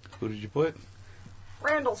 Who did you put?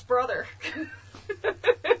 Randall's brother.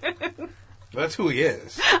 That's who he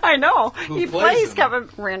is. I know. Who He plays plays him? Kevin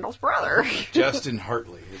Randall's brother. Justin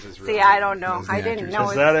Hartley is his real See, name. I don't know. That's the I didn't actor's know name.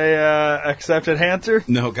 Is that a accepted answer?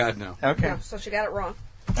 No, God, no. Okay. No, so she got it wrong.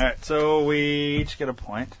 All right, so we each get a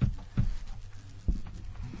point.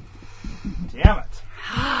 Damn it.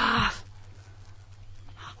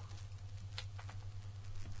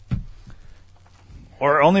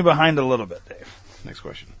 Or only behind a little bit, Dave. Next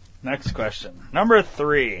question. Next question. Number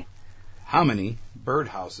 3. How many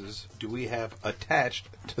birdhouses do we have attached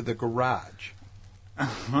to the garage?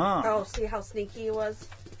 Huh. Oh, see how sneaky he was?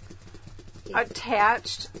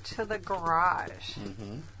 Attached to the garage.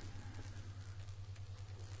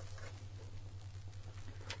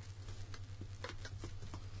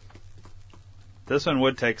 This one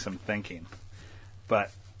would take some thinking,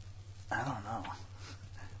 but I don't know.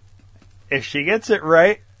 If she gets it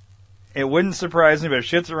right, it wouldn't surprise me, but if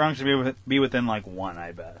she gets it wrong, she'd be within like 1,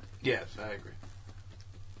 I bet. Yes, I agree.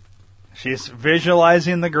 She's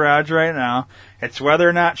visualizing the garage right now. It's whether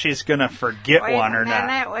or not she's going to forget Wait one a or not.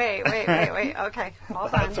 minute. Wait. Okay,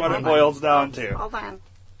 hold on. That's what it hold boils on. down to. Hold on.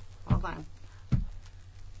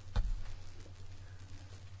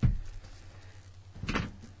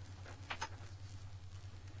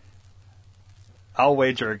 I'll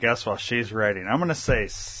wager a guess while she's writing. I'm going to say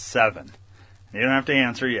 7. You don't have to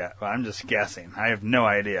answer yet, but I'm just guessing. I have no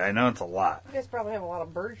idea. I know it's a lot. You guys probably have a lot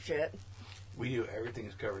of bird shit. We do. Everything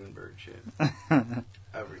is covered in bird shit.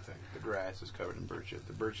 Everything. The grass is covered in bird shit.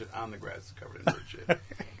 The bird shit on the grass is covered in bird shit.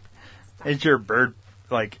 Is your bird,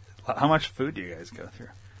 like, how much food do you guys go through?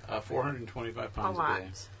 425 A pounds a lot.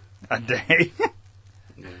 day. A day?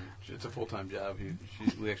 Yeah, it's a full-time job.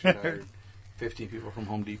 We actually hired 15 people from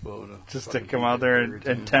Home Depot Just to fucking come feed out the there birds,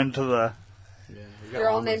 and tend to the... Yeah, we got They're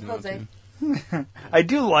all llamas named now, Jose. too. I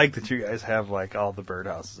do like that you guys have like all the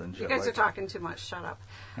birdhouses and shit. You guys are like talking too much. Shut up.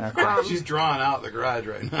 She's drawing out the garage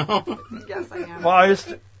right now. Yes, I am. Well,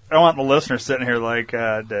 I want the listener sitting here like,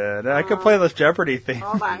 Dad, I could play this Jeopardy theme.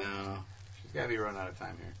 Hold on. No, she's got to be running out of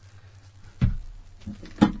time here.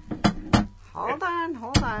 Hold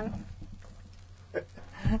on.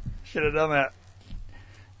 Should have done that.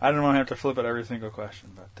 I didn't want to have to flip it every single question,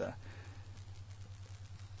 but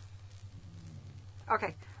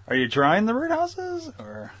Okay. are you drawing the birdhouses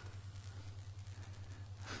or?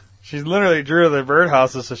 She's literally drew the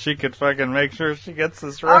birdhouses so she could fucking make sure she gets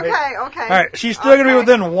this right. Okay. All right, she's still going to be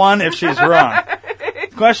within one if she's wrong.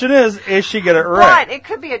 The question is she get it right? But it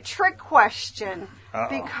could be a trick question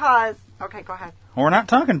because. Okay, go ahead. We're not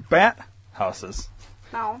talking bat houses.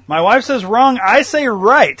 No. My wife says wrong. I say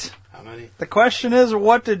right. How many? The question is,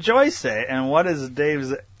 what did Joyce say, and what is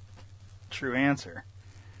Dave's true answer?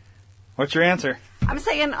 What's your answer? I'm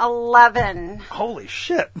saying 11. Holy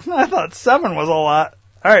shit! I thought 7 was a lot.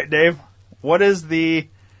 All right, Dave. What is the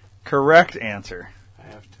correct answer? I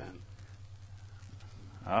have 10.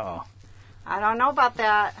 Uh-oh. I don't know about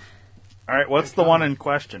that. All right, what's the one in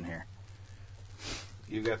question here?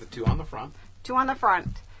 You got the 2 on the front, 2 on the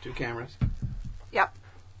front. 2 cameras. Yep.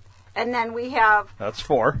 And then we have That's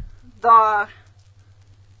 4. the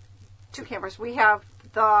 2 cameras. We have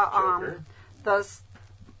Joker.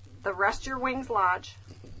 the Rest Your Wings Lodge.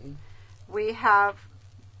 We have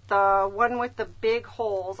the one with the big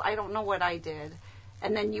holes. I don't know what I did.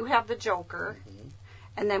 And then you have the Joker.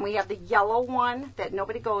 And then we have the yellow one that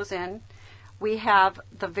nobody goes in. We have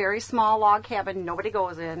the very small log cabin nobody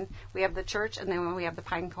goes in. We have the church, and then we have the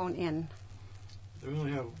Pine Cone Inn. We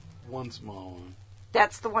only have one small one.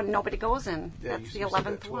 That's the one nobody goes in. Yeah, That's the you said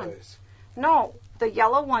that 11th one. twice. No, the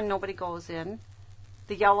yellow one nobody goes in.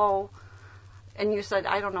 The yellow, and you said,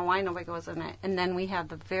 I don't know why nobody goes in it. And then we have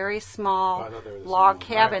the very small Oh, I thought there was a log small-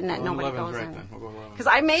 cabin All right, that well, nobody 11's goes right in. then. We'll go with 11. Because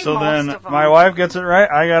I made So most then of them. my wife gets it right.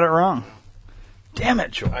 I got it wrong. Damn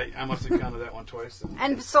it, Joy. I must have counted that one twice. Then.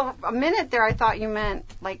 And so a minute there, I thought you meant,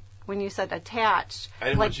 like, when you said attached. I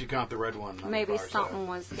didn't like, want you to count the red one. On maybe the far something side.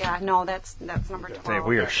 was, yeah, no, that's number 12. Dave,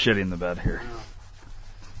 we are shitting the bed here.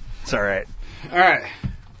 It's all right. All right.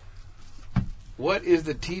 What is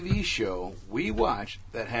the TV show we watch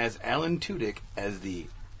that has Alan Tudyk as the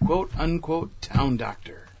quote-unquote town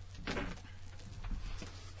doctor?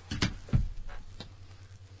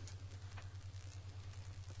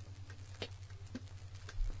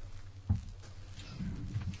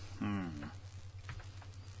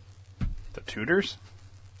 The Tudors?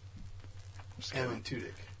 Alan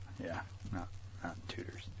Tudyk. Yeah, not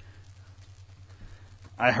Tudors.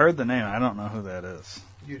 I heard the name. I don't know who that is.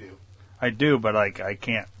 You do. I do, but I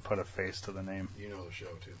can't put a face to the name. You know the show,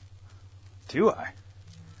 too. Do I?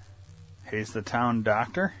 He's the town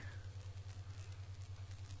doctor?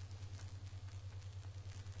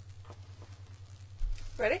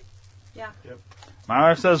 Ready? Yeah. My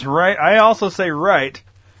wife says right. I also say right.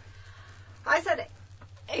 I said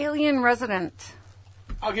alien resident.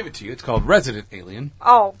 I'll give it to you. It's called Resident Alien.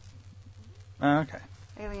 Oh, Okay.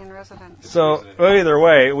 alien resident. So, well, either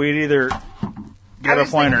way, we'd either get I a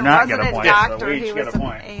was point or thinking not get a resident point. Doctor, So we he each get was a an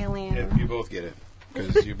point. alien. You both get it.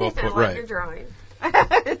 Because you both I put like your right.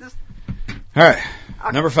 drawing. All right.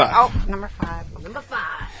 Number 5. Oh, number 5. Number 5.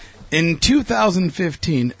 In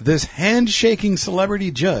 2015, this handshaking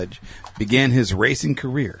celebrity judge began his racing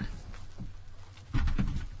career.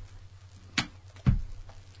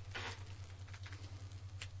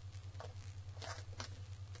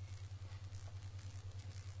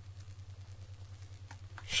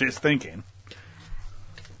 She's thinking.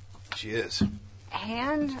 She is.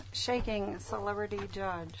 Handshaking celebrity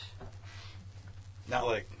judge. Not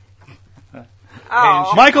like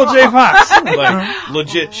Oh, Michael J. Fox. like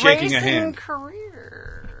legit shaking racing a hand.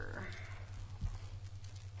 career.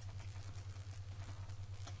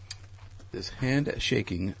 This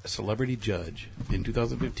hand-shaking celebrity judge in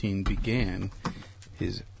 2015 began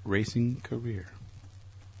his racing career.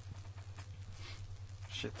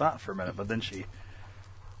 She thought for a minute, but then she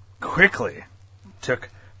quickly took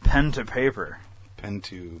pen to paper. Pen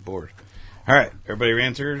to board. All right, everybody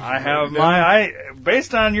answered. I have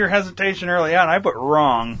based on your hesitation early on, I put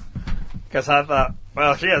wrong because I thought,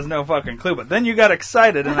 well, she has no fucking clue. But then you got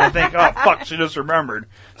excited, and I think, oh fuck, she just remembered.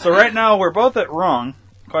 So right now we're both at wrong.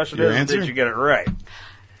 Question Your is, answer? did you get it right?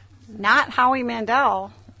 Not Howie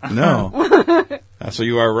Mandel. No. So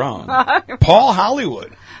you are wrong. Paul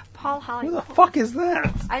Hollywood. Paul Who the Hollywood. fuck is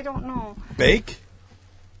that? I don't know. Bake.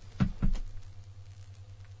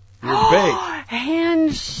 You're Bake.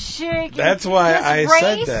 Handshake. That's why His I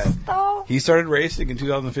said race, that. Though? He started racing in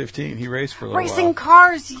 2015. He raced for a little Racing while.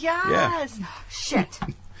 cars, yes. Shit.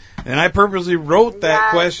 And I purposely wrote that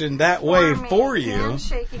Yes. question that way me. for you.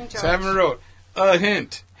 Handshaking George. So I haven't wrote a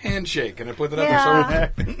hint, handshake, and I put that up Yeah.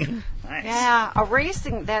 there. So Nice. Yeah, a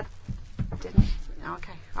racing that didn't.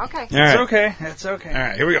 Okay. All It's right. okay. It's okay. All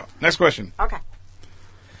right, here we go. Next question. Okay.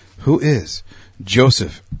 Who is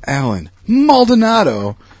Joseph Allen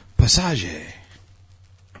Maldonado Passage?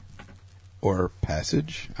 Or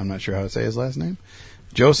Passage? I'm not sure how to say his last name.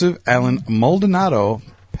 Joseph Allen Maldonado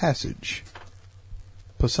Passage.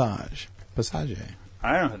 Passage. Passage.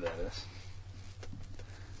 I know who that is.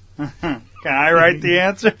 Can I write the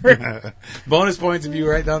answer? Bonus points if you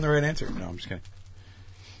write down the right answer. No, I'm just kidding.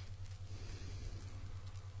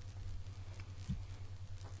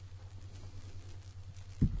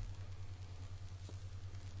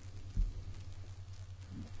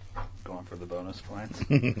 Going for the bonus points.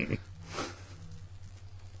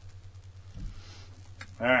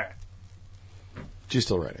 All right. She's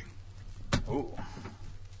still writing. Ooh,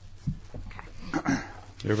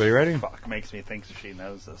 Everybody ready? fuck. Makes me think she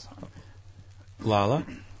knows this one. Lala?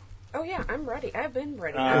 Oh yeah, I'm ready. I've been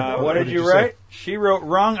ready. What did did you you say? write? She wrote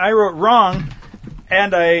wrong. I wrote wrong.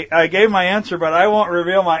 And I gave my answer, but I won't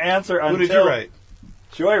reveal my answer until Who did you write?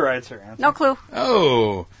 Joy writes her answer. No clue.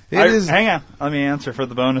 Oh, it is. Hang on. Let me answer for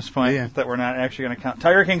the bonus point Yeah. that we're not actually going to count.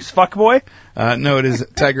 Tiger King's fuckboy? No, it is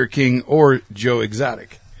Tiger King or Joe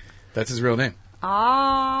Exotic. That's his real name.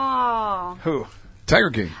 Oh. Who?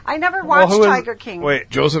 Tiger King. I never watched who is- Tiger King. Wait.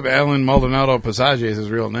 Joseph Allen Maldonado Passage is his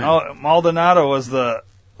real name. Oh, Maldonado was the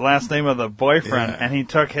last name of the boyfriend, Yeah. and he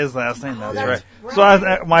took his last name. That's, that's right.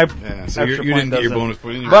 So my Yeah, so you extra didn't point get your doesn't- bonus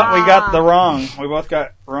point anyway. But we got the wrong. We both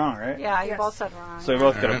got wrong, right? Yeah, you Yes. both said wrong. So we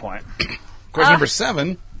both get a Alright. point. Question number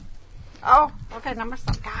 7. Oh, okay, number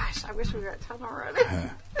 7. Gosh, I wish we got 10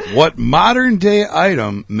 already. What modern day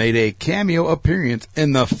item made a cameo appearance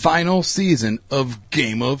in the final season of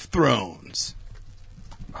Game of Thrones?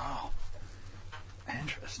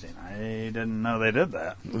 Interesting. I didn't know they did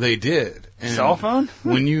that. They did. And Cell phone?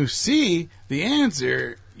 when you see the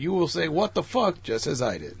answer, you will say, what the fuck, just as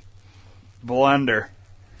I did. Blender.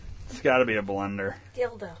 It's got to be a blender.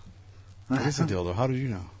 dildo. It is a dildo. How did you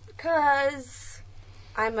know? Because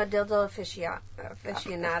I'm a dildo aficionado.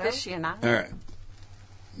 Aficionado. All right.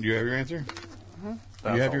 You have your answer?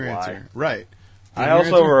 That's You have a your lie. answer. Right. You I have your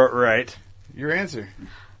also answer? wrote right. Your answer.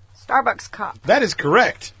 Starbucks cup. That is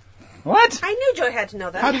correct. What? I knew Joy had to know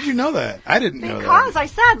that. How did you know that? I didn't know Because that. I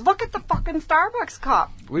said, look at the fucking Starbucks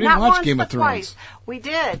cup. We didn't Not watch once, Game but of Thrones. Twice. We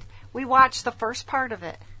did. We watched the first part of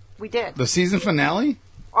it. We did. The season finale?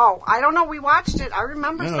 Oh, I don't know. We watched it. I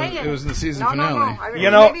remember No, saying it was in the season no, finale. No, no. You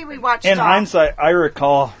know, maybe we watched. in hindsight, I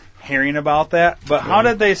recall hearing about that, but how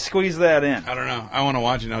did they squeeze that in? I don't know. I want to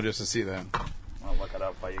watch it now just to see that. I'll look it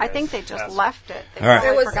up while you I guys think they just ask. left it. They All right.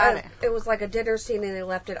 probably It was forgot it. it was like a dinner scene, and they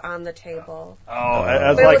left it on the table. Oh,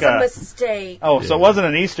 that's But it like was a mistake. Oh, so it wasn't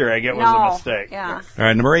an Easter egg; it was No. a mistake. Yeah. All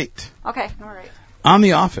right, number 8. Okay. All right. On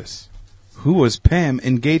The Office, who was Pam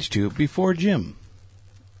engaged to before Jim?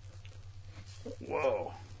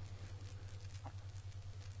 Whoa.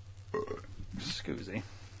 Scoozy.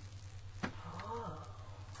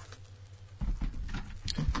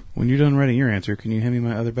 When you're done writing your answer, can you hand me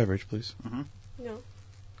my other beverage, please? No.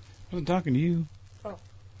 I wasn't talking to you. Oh.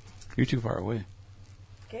 You're too far away.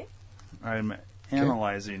 Okay. I'm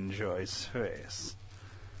analyzing Joy's face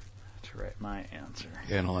to write my answer.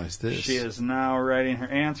 Analyze this. She is now writing her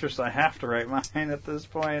answer, so I have to write mine at this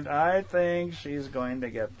point. I think she's going to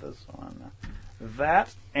get this one.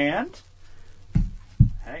 That and...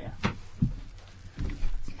 Hang on.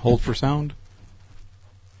 Hold for sound.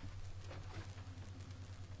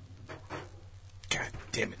 God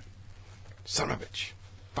damn it. Son of a bitch.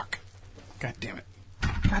 Fuck. God damn it.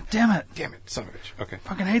 God damn it. Damn it. Son of a bitch. Okay.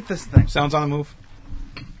 Fucking hate this thing. Sounds on the move.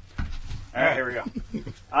 All right, here we go.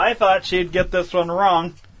 I thought she'd get this one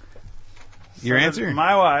wrong. Your So answer? did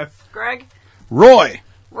my wife. Greg. Roy.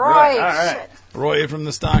 Roy. Right, all right. Shit. Roy from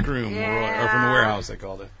the stock room. Yeah. Roy, or from the warehouse, they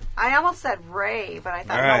called it. I almost said Ray, but I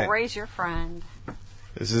thought, All right. no, Ray's your friend.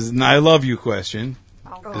 This is an I love you question.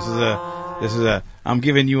 Oh. This is a I'm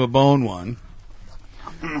giving you a bone one.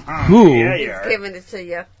 Who Yeah, you are. Giving it to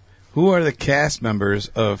you. who are the cast members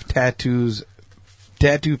of Tattoo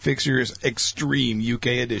Fixers Extreme UK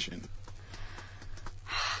Edition?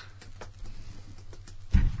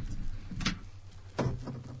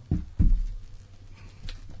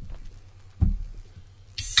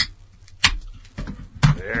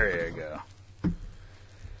 There you go.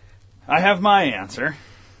 I have my answer.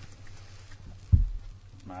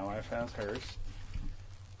 My wife has hers.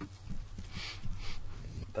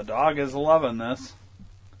 The dog is loving this.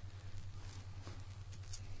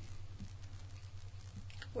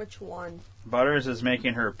 Which one? Butters is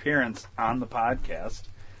making her appearance on the podcast.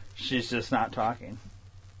 She's just not talking.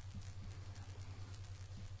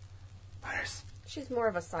 Butters. She's more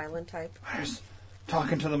of a silent type. Butters.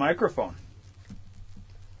 Talking to the microphone.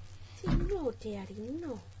 No, Daddy,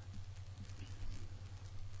 no.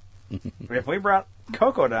 If we brought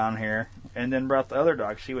Coco down here and then brought the other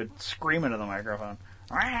dog, she would scream into the microphone.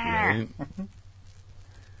 Right.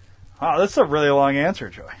 Wow, this is a really long answer,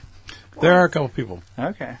 Joy. There are a couple people.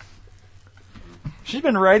 Okay. She's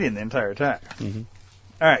been writing the entire time. Mm-hmm.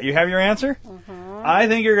 All right, you have your answer? Mm-hmm. I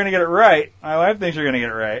think you're going to get it right. My wife thinks you're going to get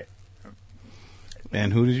it right.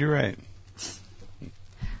 And who did you write?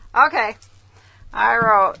 Okay. I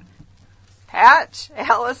wrote Patch,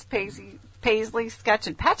 Alice Paisley Sketch,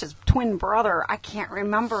 and Patch's twin brother. I can't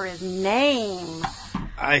remember his name.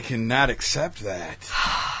 I cannot accept that.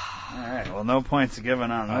 All right, well, no points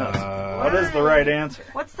given on this. What is the right answer?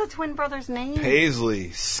 What's the twin brother's name?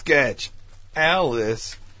 Paisley, Sketch,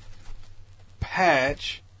 Alice,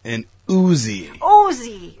 Patch, and Uzi.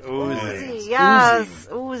 Uzi, yes,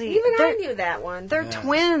 Uzi. Even I knew that one. They're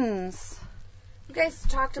twins. You guys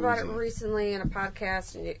talked about it recently in a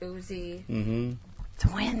podcast, and Uzi. Mm-hmm.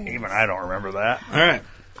 Twins. Even I don't remember that. All right.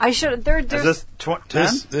 I should. They're Is this 10?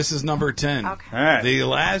 This is number 10. Okay. All right. The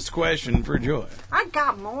last question for Joy. I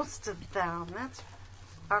got most of them. That's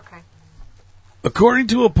okay. According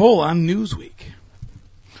to a poll on Newsweek,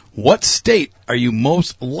 what state are you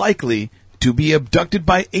most likely to be abducted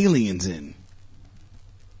by aliens in?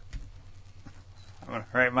 I'm going to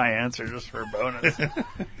write my answer just for a bonus.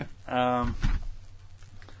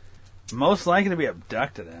 Most likely to be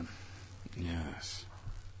abducted in. Yes.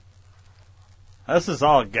 This is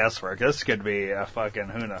all guesswork. This could be a fucking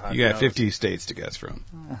who knows. You got 50 states to guess from.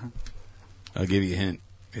 I'll give you a hint.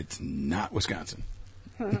 It's not Wisconsin.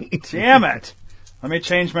 Damn it. Let me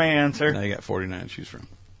change my answer. Now you got 49 to choose from.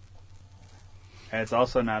 And it's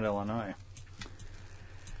also not Illinois.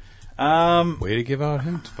 Way to give out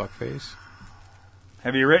hints, fuckface.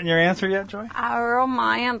 Have you written your answer yet, Joy? I wrote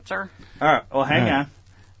my answer. All right. Well, hang All right. on.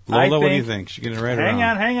 Lola, what do you think? She getting it right or wrong?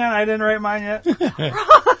 Hang on. I didn't write mine yet.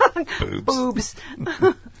 Boobs.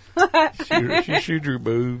 Boobs. She drew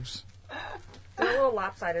boobs. They're a little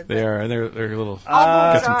lopsided. They are. They're a little.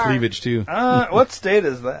 Got some are. cleavage too. What state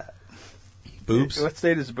is that? Boobs. What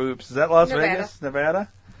state is boobs? Is that Las Nevada. Vegas? Nevada?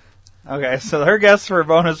 Okay, so her guess for a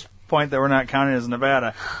bonus point that we're not counting is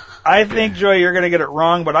Nevada. I think, Joy, you're going to get it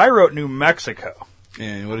wrong, but I wrote New Mexico.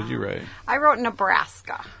 And what did you write? I wrote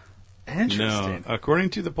Nebraska. Interesting. No. According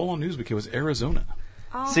to the poll on Newsweek, it was Arizona.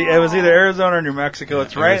 See, it was either Arizona or New Mexico. Yeah,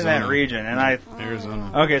 It's right in that Arizona. region. And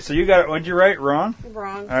Arizona. Okay, so you got it. What'd you write? Wrong?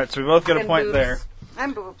 Wrong. All right, so we both get a And point boobs. there.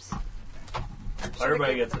 And boobs.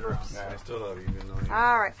 Everybody gets it wrong. I still love you, even though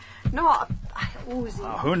All right. No,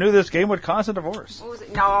 Uzi. Who knew this game would cause a divorce?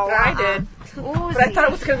 Uzi. No, I did. Uzi. But I thought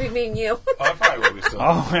it was going to be me and you. I probably will be still.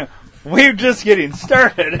 Oh, we're just getting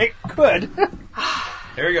started. It could.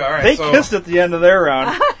 Here we go. All right. They so, kissed at the end of their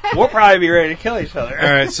round. We'll probably be ready to kill each other.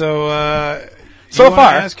 All right. So. So you wanna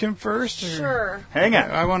far- ask him first. Or? Sure. Hang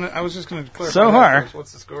on. I was just going to clarify. So that far- first.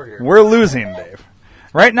 What's the score here? We're losing, Dave.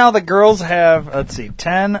 Right now, the girls have,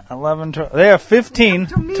 10, 11, 12. They have 15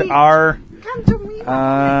 to our Come to me.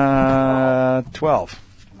 12.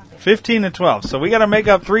 15 to 12. So we got to make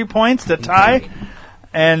up 3 points to tie.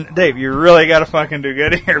 And, Dave, you really got to fucking do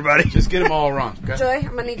good here, buddy. Just get them all wrong. Okay? Joy,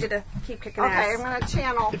 I'm going to need you to keep kicking Okay, ass. I'm going to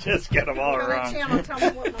channel. Just get them all I'm going to wrong. channel. Tell me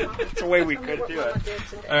what Mama. That's the way we could do it.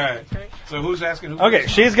 All right. So who's asking? Who Okay,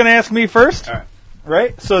 she's going to ask me first. All right.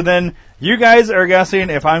 Right? So then you guys are guessing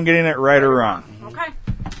if I'm getting it right or wrong. Okay.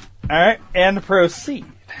 All right? And proceed.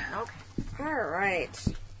 All right.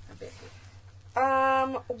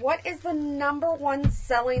 What is the number one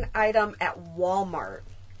selling item at Walmart?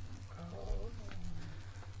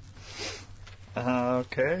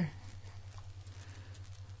 Okay.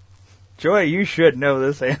 Joy, you should know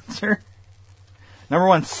this answer. Number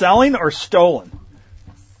one, selling or stolen?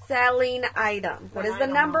 Selling item. What is the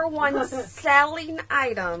number one selling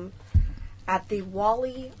item at the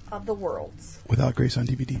Wally of the Worlds? Without Grace on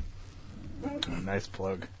DVD. Nice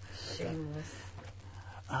plug. Shameless.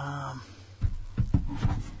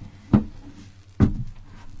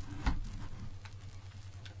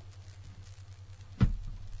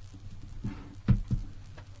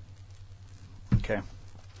 Okay.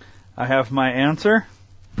 I have my answer.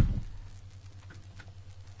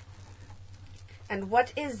 And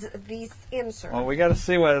what is the answer? Well, we got to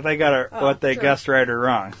see what they got, what they sure. guessed right or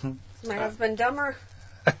wrong. Is my husband dumber?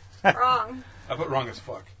 Wrong. I put wrong as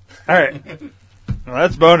fuck. All right. Well,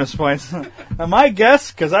 that's bonus points. Now, my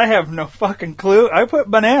guess, because I have no fucking clue, I put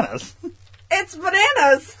bananas. It's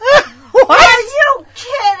bananas. What? Are you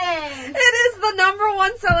kidding? It is the number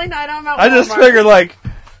one selling item at I just Walmart. figured, like,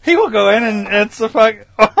 he will go in and it's the fuck.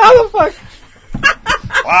 Oh, how the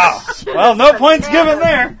fuck? Wow. Well, no points given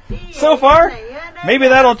there. So far, maybe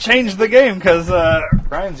that'll change the game because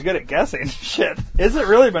Ryan's good at guessing. Shit. Is it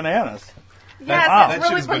really bananas? Yes, Wow. it's That really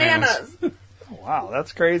shit is bananas. bananas. Wow,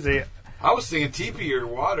 that's crazy. I was thinking teepee or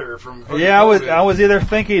water from. Yeah, I was either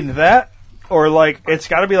thinking that or like it's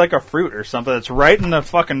got to be like a fruit or something that's right in the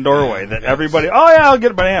fucking doorway that everybody. Oh yeah, I'll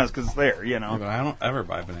get bananas because it's there. You know. But I don't ever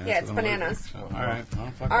buy bananas. Yeah, it's I don't like bananas. it. So, all right.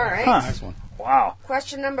 Well, fuck All that. right. Huh. Next one. Wow.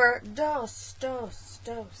 Question number dos.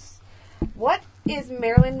 What is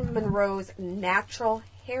Marilyn Monroe's natural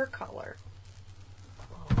hair color?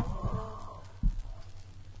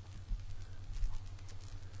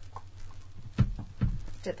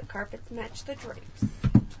 Did the carpets match the drapes?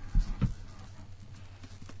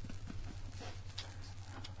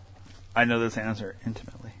 I know this answer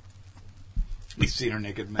intimately. We've seen her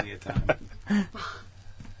naked many a time.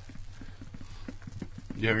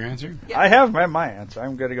 You have your answer? I have my answer.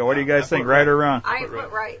 I'm good to go. What do you guys think? Right or wrong? I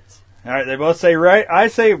put right. All right, they both say right. I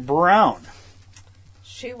say brown.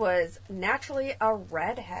 She was naturally a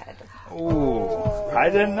redhead. Ooh, I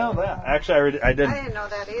didn't know that. Actually, I didn't. I didn't know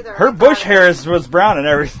that either. Her I bush thought hair was brown in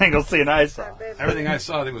every single scene I saw. Everything I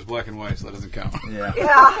saw, I think was black and white, so that doesn't count. Yeah.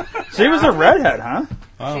 Yeah. She was a redhead, huh?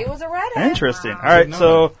 Oh. She was a redhead. Interesting. All Didn't right, know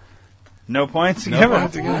so no points No given.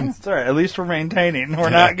 points again. It's all right. At least we're maintaining.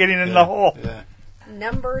 We're not getting in the hole. Yeah.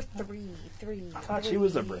 Number three. I thought she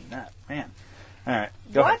was a brunette. Man. All right.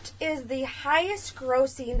 Go ahead. What is the highest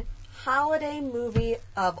grossing holiday movie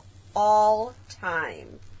of all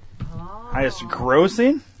time? Highest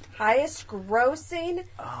grossing? Highest grossing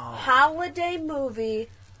holiday movie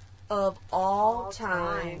of all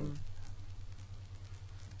time.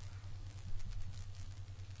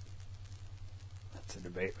 That's a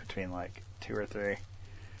debate between like 2 or 3.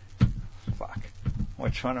 Fuck.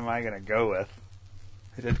 Which one am I going to go with?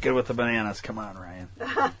 I did good with the bananas. Come on, Ryan.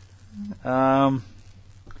 All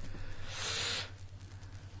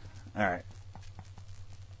right.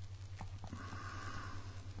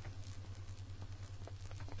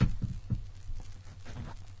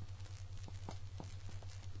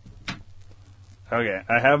 Okay,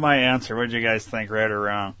 I have my answer. What do you guys think, right or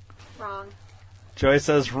wrong? Wrong. Joy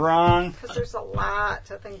says wrong. Because there's a lot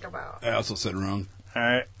to think about. I also said wrong. All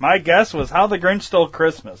right. My guess was How the Grinch Stole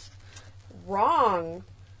Christmas. Wrong.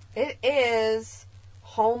 It is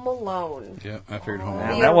Home Alone. Yeah, I figured home.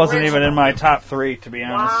 Man, The that wasn't even original. in my top 3, to be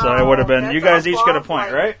honest. So Wow, it would have been. that's You guys each get a above, point,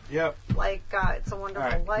 like- right? Yep. Like, It's a Wonderful All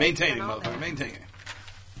right. Life. Maintain it, you know, motherfucker. Maintain it.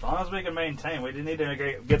 As long as we can maintain, we need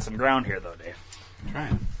to get some ground here, though, Dave.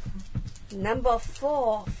 Trying. Number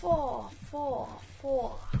four.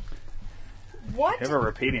 What? You have a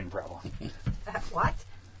repeating problem. What?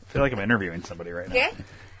 I feel like I'm interviewing somebody right now. Okay.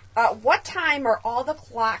 What time are all the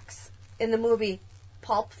clocks in the movie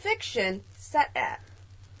Pulp Fiction set at?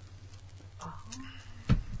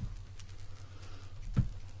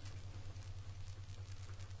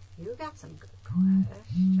 You got some good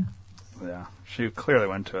questions. Yeah, she clearly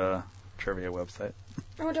went to a trivia website.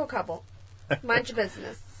 I went to a couple. Mind your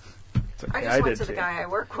business. It's okay. I just went did to the too. guy I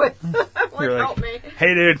work with. Like, You're like, help me.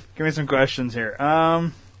 hey, dude, give me some questions here.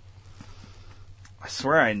 I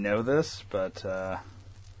swear I know this, but all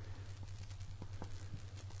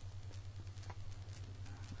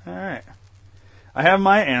right, I have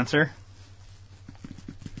my answer.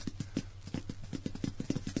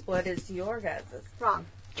 What is your guys'? Wrong.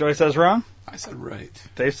 Joy says wrong. I said right.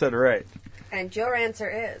 Dave said right. And your answer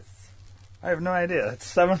is? I have no idea.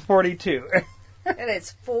 It's 7:42. It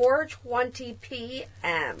is 4:20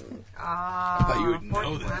 p.m. I thought you would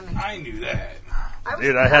know that. I knew that.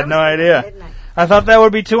 Dude, I had no idea. Midnight. I thought that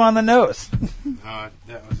would be 2 on the nose. That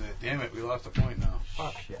was it. Damn it, we lost a point now.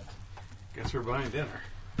 Fuck. Shit. Guess we're buying dinner.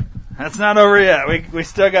 That's not over yet. We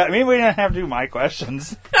still got. I mean, we didn't have to do my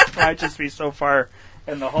questions. It might just be so far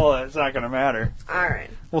in the hole that it's not going to matter. All right.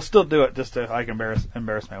 We'll still do it just to I can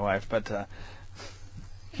embarrass my wife, but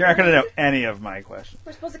you're not going to know any of my questions.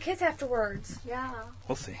 We're supposed to kiss afterwards. Yeah.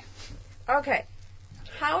 We'll see. Okay.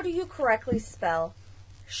 How do you correctly spell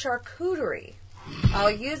charcuterie? I'll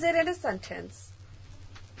use it in a sentence.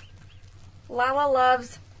 Lala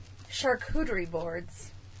loves charcuterie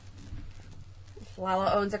boards.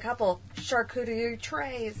 Lala owns a couple charcuterie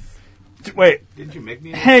trays. Wait, Didn't you make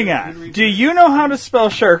me? hang on. Do you know how to spell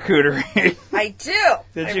charcuterie? I do.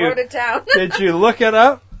 Did I you- wrote it down. Did you look it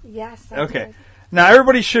up? Yes. I Okay. did. Now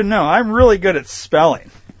everybody should know I'm really good at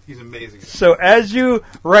spelling. He's amazing. So as you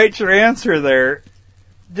write your answer there,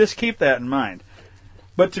 just keep that in mind.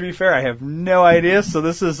 But to be fair, I have no idea, so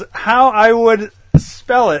this is how I would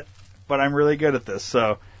spell it, but I'm really good at this.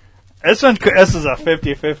 So this is a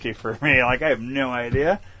 50-50 for me. Like, I have no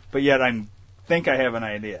idea, but yet I think I have an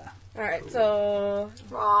idea. All right, so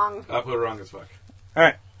Wrong. I'll put it wrong as fuck. All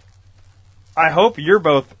right. I hope you're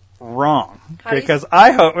both wrong, How do you because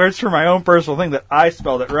I hope it's for my own personal thing that I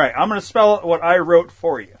spelled it right. I'm going to spell it what I wrote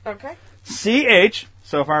for you. okay, C-H,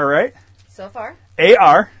 so far right, so far.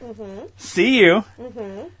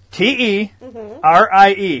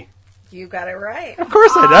 A-R-C-U-T-E-R-I-E. You got it right. Of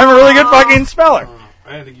course I did. I'm a really good fucking speller.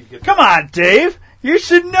 I didn't think you'd get Come on, Dave. You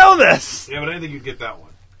should know this. Yeah, but I didn't think you'd get that one.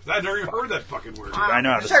 Because I'd never even heard that fucking word. I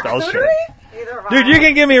know how to spell shit. Either of Dude, you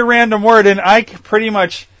can give me a random word, and I can pretty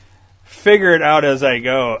much figure it out as I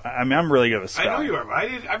go. I mean, I'm really good with I know spelling. you are, but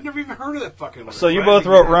I've never even heard of that fucking word. So you I both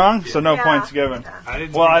didn't wrote think wrong, you- so no Yeah. points given. I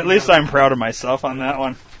didn't Well, think at you least know I'm proud of myself on that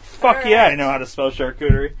one. Fuck yeah, I know how to spell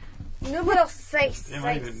charcuterie. Numero seis.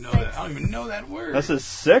 I don't even know that. I don't even know that word. This is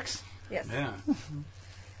 6? Yes. Yeah.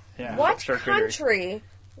 Yeah. What charcuterie. country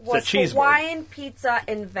was cheese word. Hawaiian pizza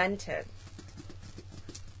invented?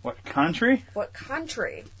 What country? What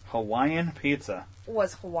country Hawaiian pizza.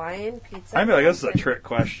 was Hawaiian pizza I feel like this is a invented? trick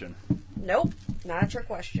question. Nope, not a trick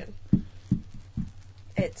question.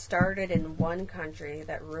 It started in one country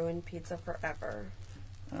that ruined pizza forever.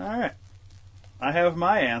 Alright. I have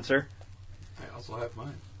my answer. I also have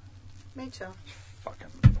mine. Me too. Fucking.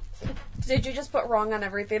 Did you just put wrong on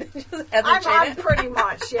everything? Just had them I'm change it? pretty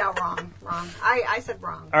much, yeah, wrong. I said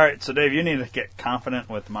wrong. Alright, so Dave, you need to get confident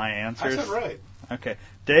with my I answers. said right. Okay.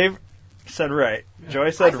 Dave said right. Joy I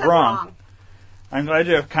said, said wrong. I'm glad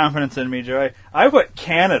you have confidence in me, Joy. I put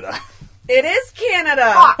Canada. It is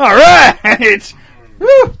Canada. Fuck. Alright!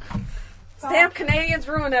 Woo! Damn, Canadians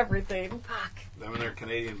ruin everything. Fuck. Them and their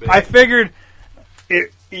Canadian bacon. I figured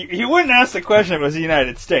he wouldn't ask the question if it was the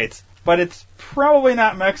United States, but it's probably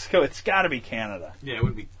not Mexico. It's got to be Canada. Yeah, it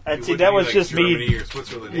would be. I'd it see, wouldn't that be was like just me- Germany or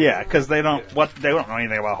Switzerland. Yeah, because they don't Yeah. they don't know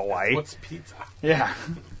anything about Hawaii. What's pizza? Yeah,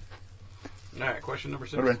 All right, question number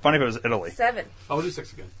 6. would have been funny if it was Italy. 7. Oh, we'll do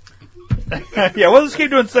 6 again. Yeah, we'll just keep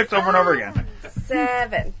doing 6 over and over again.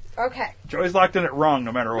 7. Okay. Joey's locked in it wrong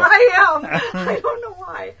no matter what. I am. I don't know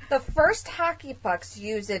why. The first hockey pucks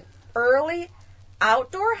used in early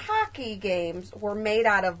outdoor hockey games were made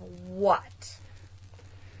out of what?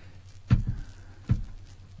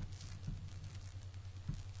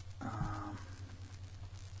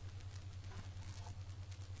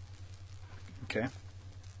 Okay.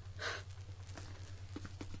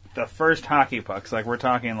 The first hockey pucks, like we're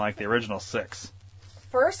talking like the original 6.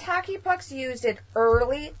 First hockey pucks used in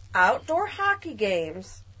early outdoor hockey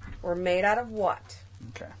games were made out of what?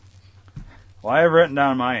 Okay. Well, I have written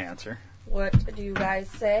down my answer. What do you guys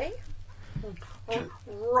say?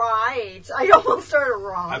 Right. I almost started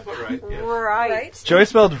wrong. I put right. Yeah. Right. Joy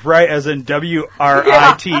spelled right as in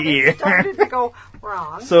W-R-I-T-E. I started to go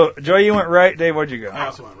wrong. So, Joy, you went right. Dave, what'd you go? I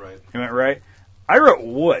also went right. You went right. I wrote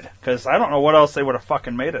wood, because I don't know what else they would have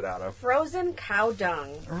fucking made it out of. Frozen cow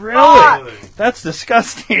dung. Really? Really? That's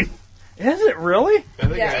disgusting. Is it really? I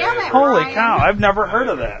think Yeah. I Damn it, had Holy Ryan. cow, I've never heard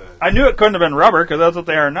of that. I knew it couldn't have been rubber, because that's what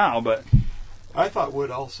they are now, but... I thought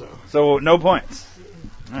wood also. So, no points.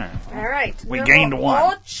 All right. All right. We Numero gained 1.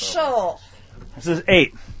 ocho. This is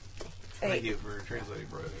 8. Thank 8. you for translating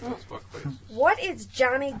for those fuck places. What is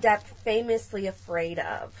Johnny Depp famously afraid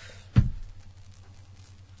of?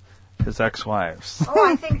 His ex-wives. Oh,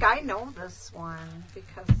 I think I know this one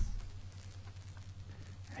because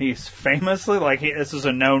He's famously, like, this is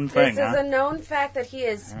a known thing, This is huh? a known fact that he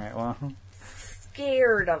is All right, well,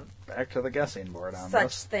 scared of back to the guessing board on such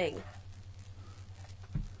this. thing.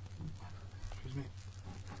 Excuse me.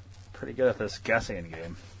 Pretty good at this guessing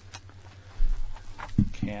game.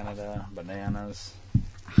 Canada, bananas,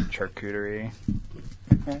 charcuterie.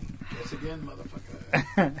 Yes again,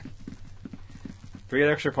 motherfucker. Do we get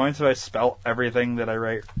extra points if I spell everything that I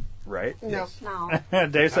write right? No. no.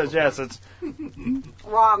 Dave says yes. It's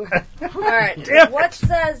Wrong. All right. Damn it. What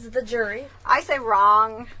says the jury? I say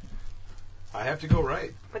wrong, I have to go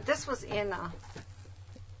right. but this was in a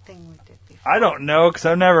thing we did before. I don't know because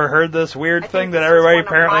I've never heard this weird I thing think that this is everybody one of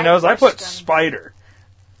apparently my knows. I put questions. spider.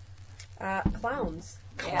 Clowns.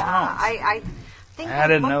 Yeah, I think I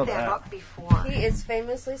didn't looked know that that. up before. He is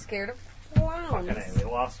famously scared of clowns. We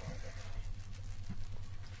lost one.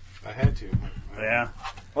 I had to. Yeah.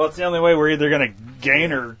 Well, it's the only way we're either going to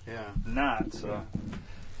gain or Yeah. not. So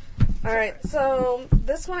All right. So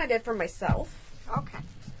this one I did for myself. Okay.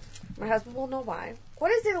 My husband will know why.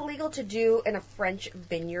 What is illegal to do in a French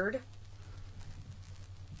vineyard?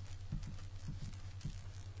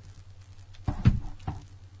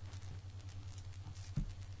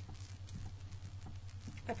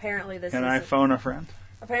 Apparently this Can is I phone a friend?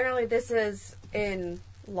 apparently this is in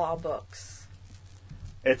law books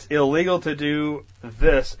It's illegal to do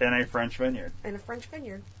this in a French vineyard. in a French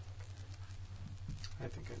vineyard. I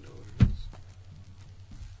think I know what it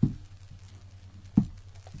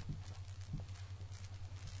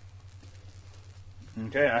is.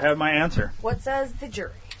 Okay, I have my answer. What says the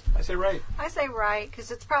jury? I say right. I say right,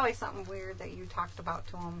 because it's probably something weird that you talked about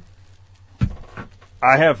to him.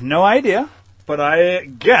 I have no idea, but I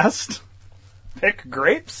guessed pick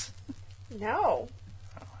grapes. No.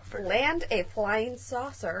 Land a flying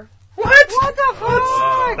saucer. What? What the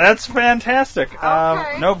fuck? That's fantastic.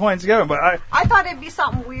 Okay. No points given, but I thought it'd be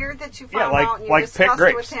something weird that you found like- out and you like pick discussed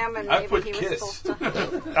it with grapes. him and I maybe put he was kiss.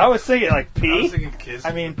 supposed to. I was thinking like I pea. was thinking kiss.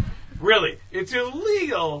 I mean, really, it's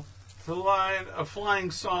illegal to line a flying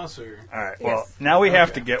saucer. all right. Yes. Well, now we have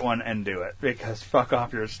Okay. to get one and do it because fuck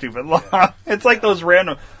off your stupid law. It's like those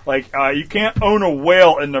random, like you can't own a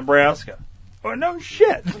whale in Nebraska. Oh no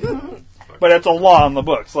shit. But it's a law in the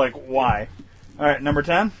books. Like why? All right, number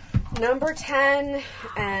 10. Number 10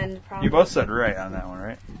 and probably... You both said right on that one,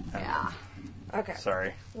 right? Yeah. Okay.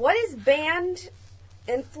 Sorry. What is banned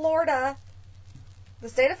in Florida, the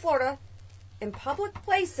state of Florida, in public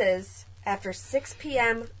places after 6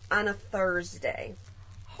 p.m. on a Thursday?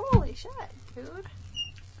 Holy shit, dude.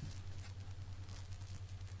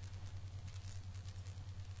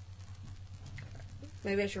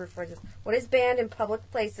 Maybe I should refer to this. What is banned in public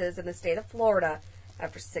places in the state of Florida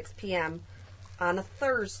after 6 p.m. on a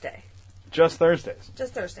Thursday? Just Thursdays.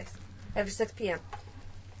 Just Thursdays. After 6 p.m.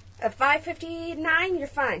 At 5:59, you're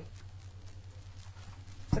fine.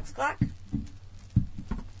 6 o'clock,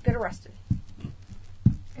 get arrested.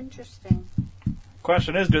 Interesting.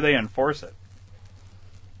 Question is, do they enforce it?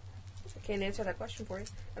 I can't answer that question for you.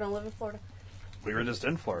 I don't live in Florida. We were just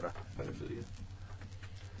in Florida.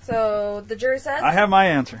 So the jury says? I have my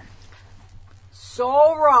answer.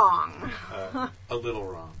 So wrong. A little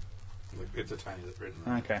wrong. Like, it's a tiny written.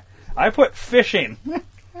 Okay. I put fishing.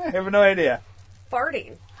 I have no idea.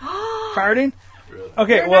 Farting. Farting? Really?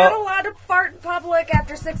 Okay, You're not well, allowed to fart in public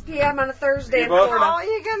after 6 p.m. on a Thursday You in both- Florida. How are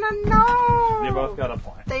you gonna know? you both got a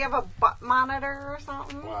point. They have a butt monitor or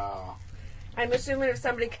something. Wow. I'm assuming if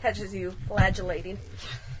somebody catches you flagellating.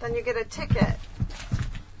 Then you get a ticket.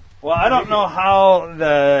 Well, I don't know how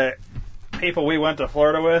the people we went to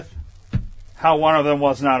Florida with, how one of them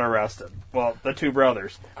was not arrested. Well, the two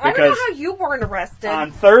brothers. I don't Because know how you weren't arrested.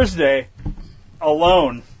 on Thursday,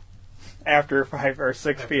 alone, after 5 or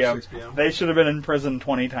 6 After p.m., 6 p.m.? they should have been in prison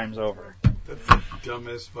 20 times over. That's the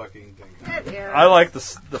dumbest fucking thing. It is. I like the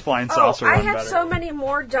flying saucer I one have better. so many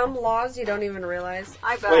more dumb laws you don't even realize.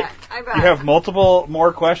 I bet. Wait, I bet. you have multiple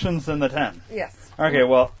more questions than the 10. Yes. Okay,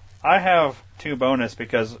 well, I have 2 bonus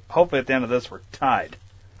because hopefully at the end of this we're tied.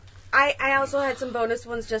 I also had some bonus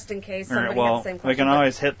ones just in case All right, somebody had well, the same we question. can but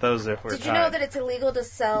always hit those if we're did tied. you know that it's illegal to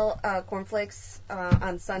sell cornflakes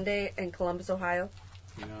on Sunday in Columbus, Ohio?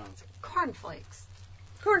 You know, cornflakes.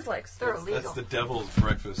 Cornflakes. They're that's illegal. the devil's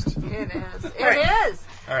breakfast. It is. It Right. is.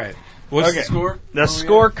 All right. What's Okay. the score? The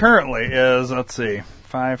score currently is, let's see,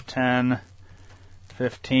 5, 10,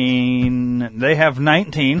 15. They have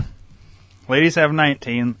 19. Ladies have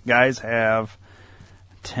 19. Guys have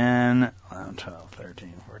 10, 11, 12,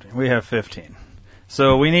 13, 14. We have 15.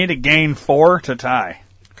 So we need to gain 4 to tie.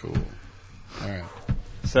 Cool. All right.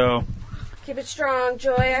 So, Keep it strong,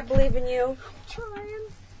 Joy. I believe in you. Trying.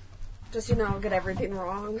 Just, I'll get everything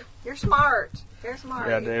wrong. You're smart. You're smart.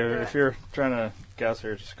 yeah, You can David, do if it. you're trying to guess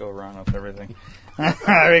here, just go wrong with everything.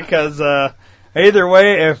 Because either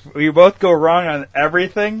way, if we both go wrong on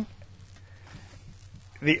everything,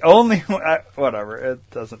 the only whatever, it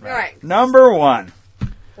doesn't matter. All right. Number 1.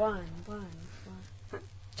 One.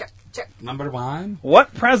 Check, check. Number 1.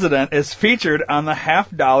 What president is featured on the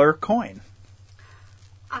 $50 coin?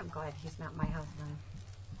 I'm glad he's not my husband.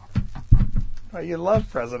 Oh, you love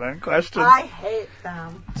president questions. I hate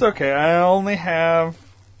them. It's okay. I only have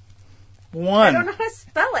I 1. don't know how to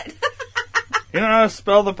spell it. You don't know how to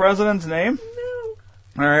spell the president's name?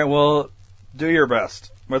 No. All right, well, do your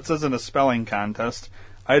best. This isn't a spelling contest.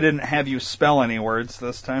 I didn't have you spell any words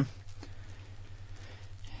this time.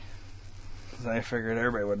 'Cause I figured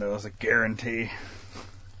everybody would know it was a guarantee.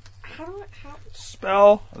 How?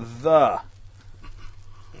 Spell the.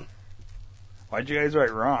 Why'd you guys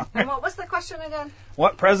write wrong? And what was the question again?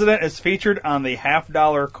 What president is featured on the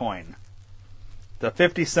 $50 coin? The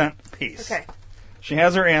 50-cent piece. Okay. She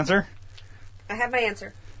has her answer. I have my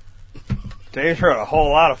answer. Dave wrote a whole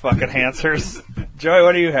lot of fucking answers. Joey,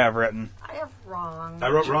 what do you have written? I have wrong. I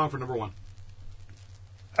wrote wrong for number 1.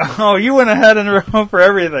 Oh, you went ahead and wrote for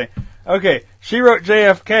everything. Okay, she wrote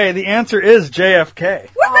JFK. The answer is JFK.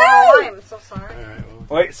 Oh, I'm so sorry.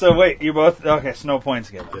 All right, well, Wait, you both... Okay, so no points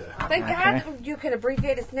given. yeah. Thank God you can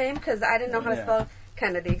abbreviate his name because I didn't know how to Yeah. spell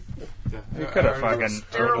Kennedy. You could have fucking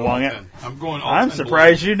flung it. I'm going. All I'm 10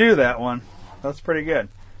 surprised you knew that one. That's pretty good.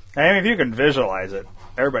 I mean, if you can visualize it,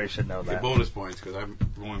 everybody should know blind. that. Bonus points because I'm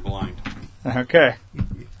going blind. Okay.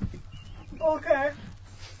 Okay.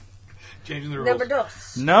 Changing the rules. Number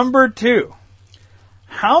dos. Number 2.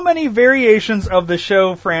 How many variations of the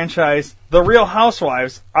show franchise The Real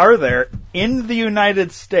Housewives are there in the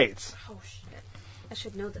United States? Oh shit! I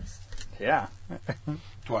should know this. Yeah.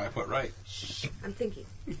 That's why I put right. I'm thinking.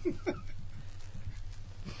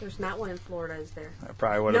 There's not one in Florida, is there? That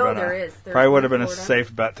probably would have No, been there a, is. There's probably would one have been in a Florida.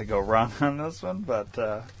 safe bet to go wrong on this one, but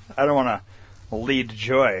I don't want to lead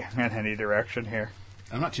Joy in any direction here.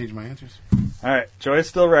 I'm not changing my answers. All right, Joy's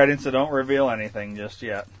still writing, so don't reveal anything just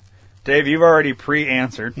yet. Dave, you've already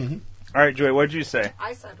pre-answered. Mhm. All right, Joy, what did you say?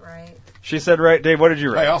 I said right. She said right. Dave, what did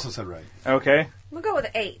you I write? also said right. Okay. We'll go with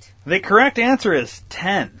 8. The correct answer is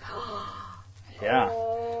 10. Yeah.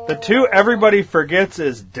 The 2 everybody forgets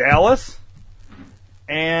is Dallas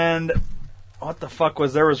and what the fuck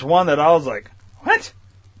there was one that I was like, what?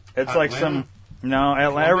 It's like Atlanta? no,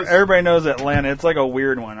 Atlanta. Columbus? Everybody knows Atlanta. It's like a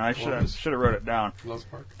weird one. I Columbus? should have wrote it down. Loves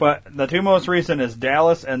Park. But the 2 most recent is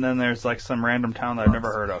Dallas, and then there's like some random town that I've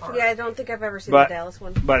never heard of. Yeah, I don't think I've ever seen But- the Dallas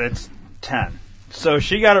one. But it's 10. So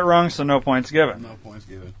she got it wrong, so no points given. No points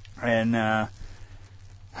given. And all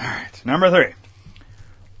right, number 3.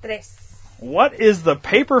 3. What is the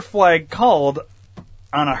paper flag called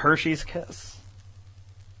on a Hershey's Kiss?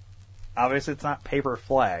 Obviously, it's not paper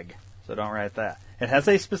flag, so don't write that. It has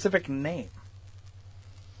a specific name.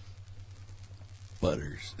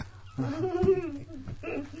 Butters.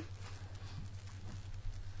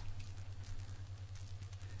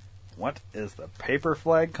 What is the paper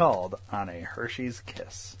flag called on a Hershey's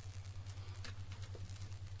Kiss?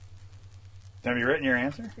 Have you written your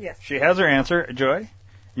answer? Yes. She has her answer. Joy,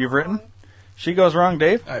 you've written? She goes wrong,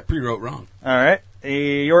 Dave? I pre-wrote wrong. All right.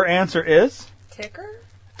 Your answer is Ticker?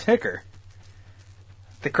 ticker.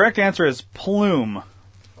 The correct answer is plume.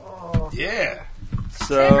 Yeah.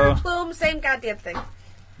 So Ticker, plume, same goddamn thing.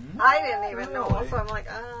 I didn't even know, so I'm like,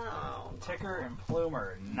 oh. ticker and plume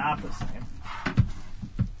are not the same.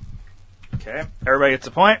 Okay, everybody gets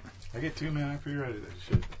a point. I get 2, man. I pre-wrote it.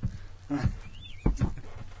 Shit.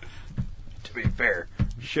 To be fair,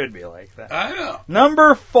 should be like that. I know.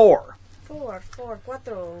 Number 4. 4, 4,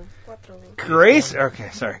 4.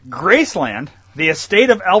 Graceland, the estate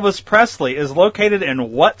of Elvis Presley, is located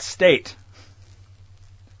in what state?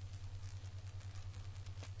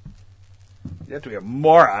 You have to be a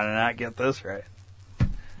moron and not get this right.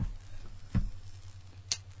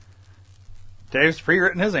 Dave's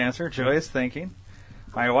pre-written his answer. Joy is thinking.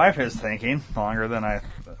 My wife is thinking longer than I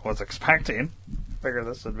was expecting. Figure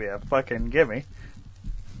this would be a fucking gimme.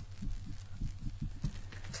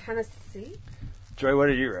 Tennessee? Joy, what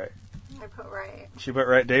did you write? I put right. She put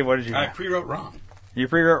right. Dave, what did you I write? pre-wrote wrong. You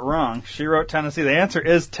pre-wrote wrong. She wrote Tennessee. The answer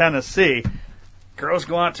is Tennessee. Girls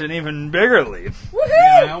go on to an even bigger lead. Woohoo!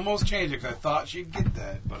 Yeah, I almost changed it because I thought she'd get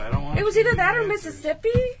that, but I don't want. It was to either do that or answer. Mississippi.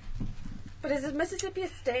 But is it Mississippi a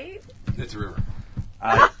state? It's a river.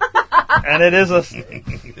 And it is a...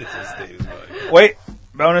 It's a state as well. Wait,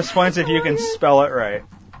 bonus points if you can spell it right.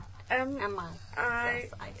 Emma. I.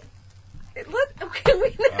 Says I did. Can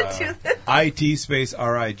we not do this? IT space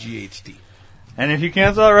RIGHT. And if you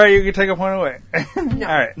can't spell it right, you can take a point away. All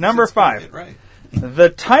right, number Should spell 5. it right. The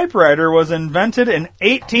typewriter was invented in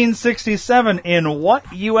 1867 in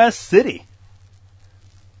what U.S. city?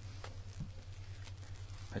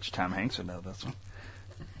 Bet Tom Hanks would know this one.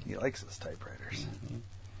 He likes his typewriters.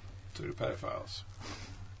 So do pedophiles.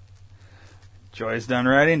 Joy's done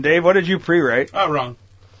writing. Dave, what did you pre-write? Oh, wrong.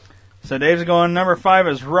 So Dave's going number 5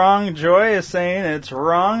 is wrong. Joy is saying it's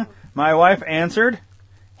wrong. My wife answered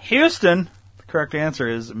Houston. The correct answer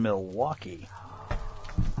is Milwaukee.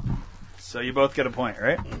 So you both get a point,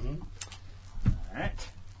 right? Mm-hmm. All right.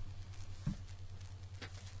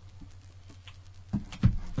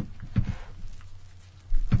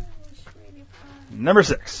 Number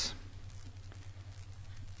 6.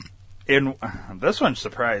 This one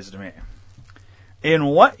surprised me. In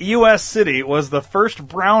what U.S. city was the first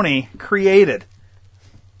brownie created?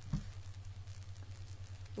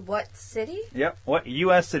 What city? Yep. What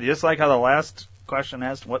U.S. city? Just like how the last question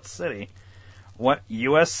asked what city. What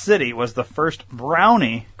U.S. city was the first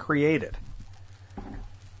brownie created?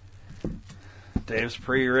 Dave's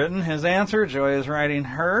pre-written his answer. Joy is writing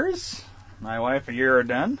hers. My wife, you're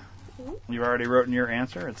done. You've already written your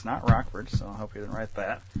answer. It's not Rockford, so I hope you didn't write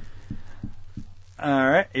that. All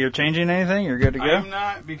right. You're changing anything? You're good to go? I'm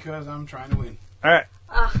not because I'm trying to win. All right.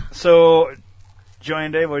 So, Joy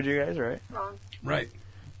and Dave, what did you guys write? Wrong. Right.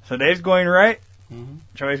 So Dave's going right. Mm-hmm.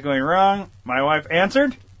 Joy's going wrong. My wife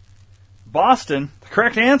answered. Boston. The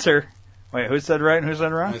correct answer. Wait, who said right and who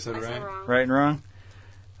said wrong? I said I right. said wrong. Right and wrong.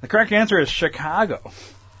 The correct answer is Chicago.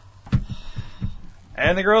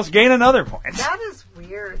 And the girls gain another point. That is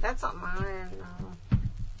weird. That's something I didn't know.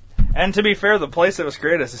 And to be fair, the place that was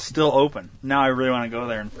created is still open. Now I really want to go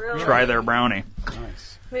there and Really? try their brownie.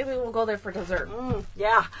 Nice. Maybe we'll go there for dessert.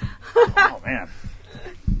 Yeah. Oh, man.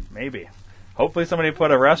 Maybe. Hopefully somebody put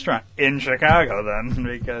a restaurant in Chicago then,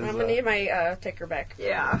 because I'm gonna need my ticker back.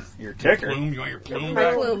 Yeah. your ticker. Plume. You want your plume My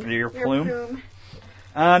back? plume. Your plume.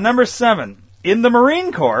 Number 7. In the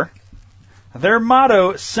Marine Corps, their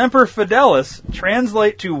motto, Semper Fidelis,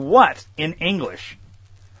 translate to what in English?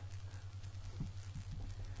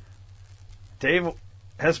 Dave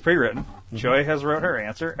has pre-written. Joy has wrote her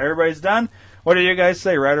answer. Everybody's done. What do you guys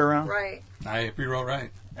say, right or wrong? Right. I rewrote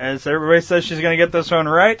right. As everybody says she's going to get this one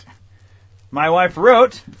right, my wife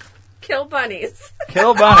wrote, Kill bunnies.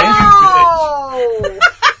 kill bunnies. Oh!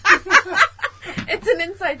 It's an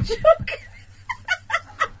inside joke.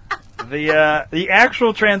 The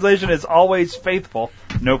actual translation is always faithful.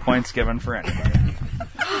 No points given for anybody.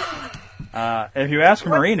 If you ask a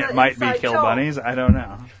What's Marine, the it might be inside kill joke? bunnies. I don't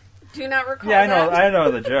know. Do you not recall Yeah, that? I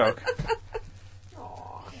know the joke.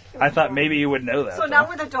 Aw. I thought maybe you would know that. So now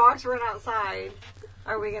when the dogs run outside,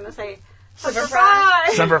 are we going to say, Semper Fi?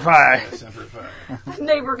 Semper Fi. Semper Fi. The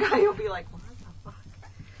neighbor guy will be like, what the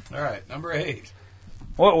fuck? All right, number 8.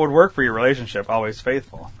 What would work for your relationship? Always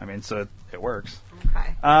faithful. I mean, so it works.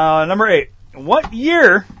 Okay. Number 8. What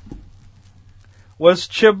year was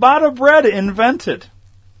ciabatta bread invented?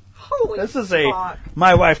 Holy This is a fuck.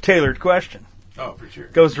 my wife tailored question. Oh, for sure.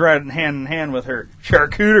 Goes right hand in hand with her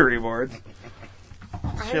charcuterie boards.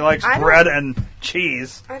 She likes I don't- bread and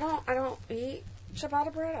cheese. I don't eat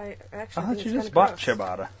ciabatta bread. I actually I think thought you it's just kinda bought gross.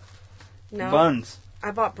 ciabatta. No, Buns.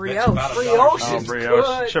 I bought brioche. ciabatta. Brioche Oh, is brioche.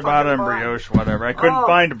 good. Ciabatta and fucking bun. brioche, whatever. I couldn't Oh.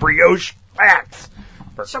 find brioche facts.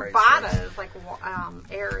 For Christ's sakes. Ciabatta is like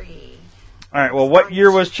airy. All right, well, what year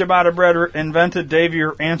was ciabatta bread invented? Dave,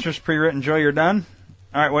 your answer's pre-written. Joy, you're done?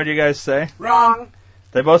 All right, what do you guys say? Wrong.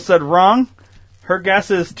 They both said wrong. Her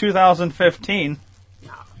guess is 2015.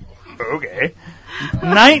 Okay.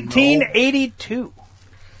 1982.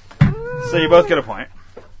 So you both get a point.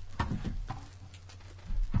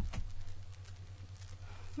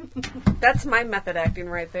 That's my method acting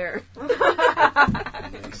right there.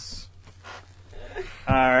 Nice.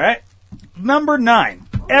 All right. Number 9.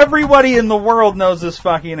 Everybody in the world knows this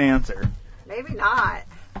fucking answer. Maybe not.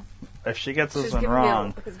 If she gets this She's one giving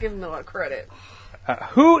wrong. He's giving me a lot of credit.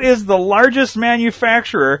 Who is the largest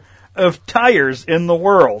manufacturer of tires in the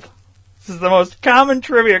world? This is the most common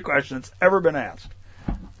trivia question that's ever been asked.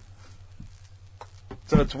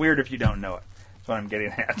 So it's weird if you don't know it. That's what I'm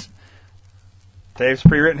getting at. Dave's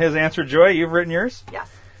pre-written his answer. Joy, you've written yours? Yes.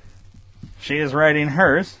 She is writing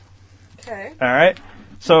hers. Okay. All right.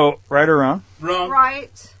 So, right or wrong? Wrong.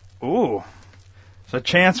 Right. Ooh. There's a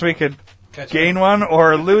chance we could Catch gain up. one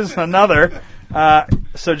or lose another.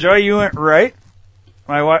 So, Joy, you went right.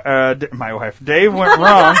 My wife. Dave went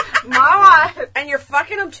wrong. My wife. And you're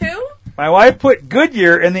fucking them too? My wife put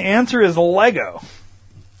Goodyear, and the answer is Lego.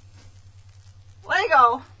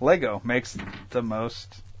 Lego. Lego makes the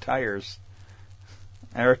most tires.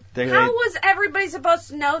 How was everybody supposed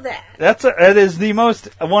to know that? It is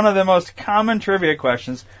one of the most common trivia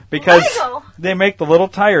questions because Lego. they make the little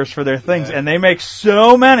tires for their things, and they make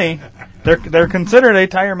so many. They're considered a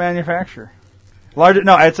tire manufacturer.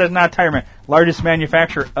 It says not tire man. Largest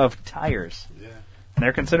manufacturer of tires. Yeah. And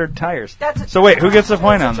they're considered tires. That's So wait, who gets the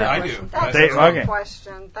point on I that? do. That's They- a wrong okay.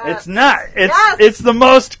 question. It's not. Yes. It's the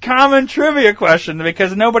most common trivia question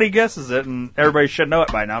because nobody guesses it, and everybody should know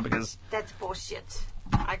it by now because That's bullshit.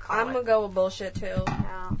 I call I'm it. gonna go with bullshit too.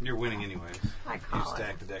 Yeah, You're winning anyways. I You call it.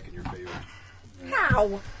 stacked the deck in your favor.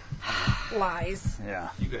 How? Lies. yeah,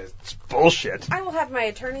 You guys. it's bullshit. I will have my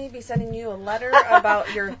attorney be sending you a letter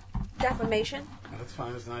about your defamation. That's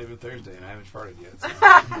fine. It's not even Thursday, and I haven't farted yet.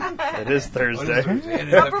 So. It is Thursday, It is Thursday, and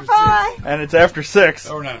it's Number after 5. and it's after 6.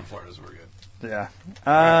 6. Oh, we're not in Florida, so we're good.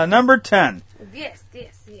 Yeah. Number 10. Yes.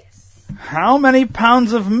 How many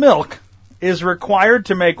pounds of milk is required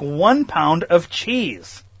to make 1 pound of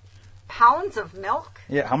cheese? Pounds of milk?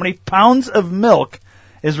 Yeah, how many pounds of milk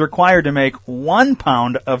is required to make 1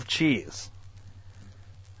 pound of cheese?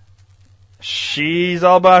 She's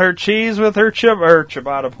all about her cheese with her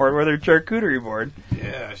ciabatta board, with her charcuterie board.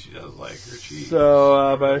 Yeah, she does like her cheese.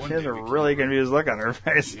 So, but One she has day a we really came over. confused look on her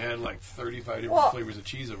face. She had like 35 different Well- flavors of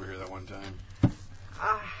cheese over here that one time.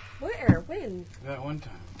 and That one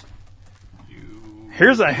time.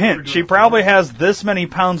 Here's a hint. She probably has this many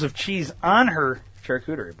pounds of cheese on her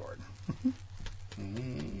charcuterie board.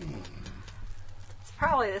 It's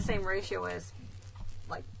probably the same ratio as,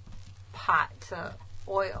 like, pot to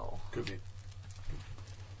oil. Could be.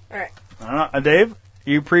 all right. I don't know. Dave,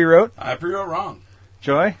 you pre-wrote. I pre-wrote wrong.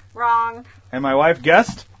 Joy, Wrong. and my wife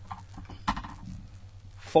guessed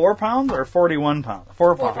 4 pounds or 41 pounds?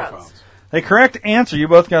 4 4 pounds. pounds. The correct answer, you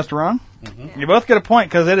both guessed wrong. You both get a point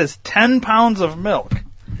because it is 10 pounds of milk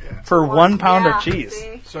for 1 pound Yeah, of cheese.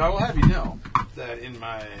 see? So I will have you know that in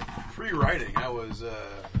my pre-writing, I was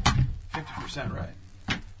 50%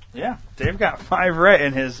 right. Yeah, Dave got 5 right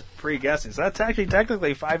in his pre-guessing. So that's actually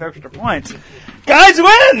technically 5 extra points. Guys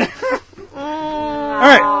win! All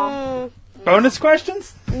right, bonus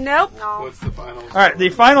questions? Nope. No. What's the final? All right, the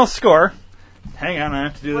final score. Hang on, I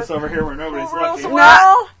have to do this over here where nobody's Who rules looking. the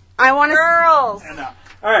world? I want to. Girls.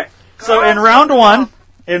 All right, so in round one,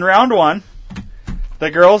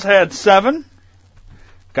 the girls had 7,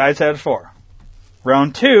 guys had 4.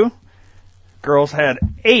 Round 2, girls had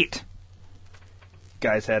 8,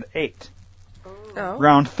 guys had 8. Oh.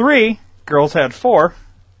 Round 3, girls had 4,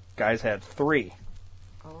 guys had 3.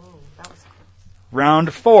 Oh, that was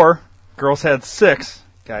Round 4, girls had 6,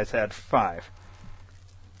 guys had 5.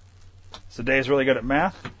 So Dave's really good at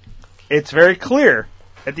math. It's very clear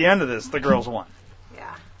at the end of this, the girls won.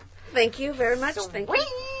 yeah. Thank you very much. Thank you.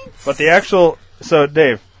 Sweet. But the actual, so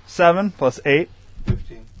Dave, 7 plus 8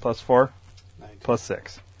 15, plus 4 19, plus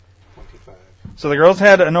 6. 25. So the girls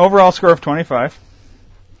had an overall score of 25.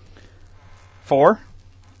 4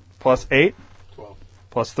 plus 8 12,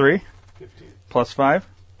 plus 3 15, plus 5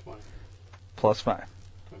 20, plus 5.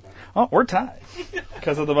 25. Oh, we're tied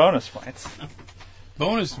because of the bonus points.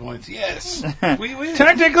 Bonus points, yes. We win.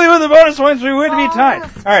 Technically, with the bonus points, we would be tied.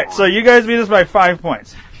 Bonus All right, so you guys beat us by 5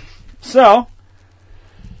 points. So,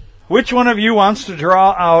 which one of you wants to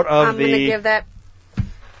draw out of I'm going to the... give that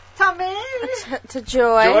Tommy. to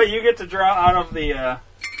Joy. Joy, you get to draw out of the...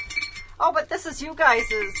 Oh, but this is you guys'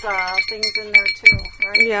 things in there too,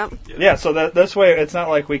 right? Yeah. Yeah, so that this way, it's not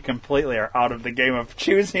like we completely are out of the game of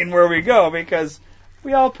choosing where we go, because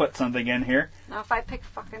we all put something in here. Now, if I pick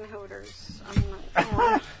fucking Hooters, I'm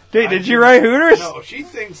not. Did you write Hooters? No, she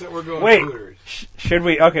thinks that we're going Wait, to Hooters. should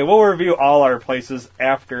we? Okay, we'll review all our places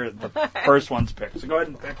after the first one's picked. So go ahead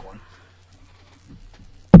and pick one.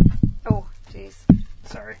 Oh, jeez.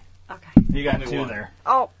 Sorry, Okay. you got Only 2 one. there.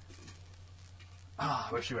 Oh, Oh,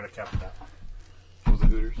 I wish you would have kept that one. Was it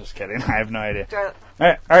Hooters? Just kidding. I have no idea. do-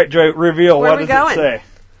 All right, Joy. Reveal. Where What are we does it going? say?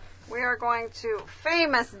 we are going to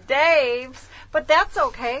Famous Dave's, but that's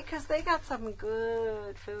okay because they got some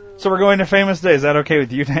good food. So we're going to Famous Day. Is that okay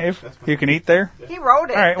with you, Dave? That's fine. You can eat there. He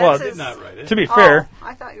wrote it. All right, well, That's I his- did not write it. To be Oh, fair,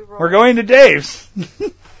 I thought you wrote we're it. going to Dave's.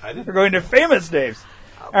 I didn't. We're going to Famous Dave's.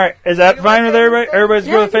 All right, is that You fine like with everybody? Famous Dave's? Everybody's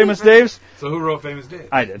Yeah, going to I can Famous eat Dave's? So who wrote Famous Dave?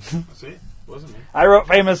 I did. See? It wasn't me. I wrote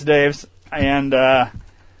Famous Dave's, and well,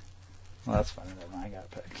 that's fine. Never mind, I got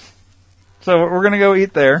to pick. So we're gonna go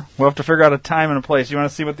eat there. We'll have to figure out a time and a place. You want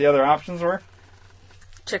to see what the other options were,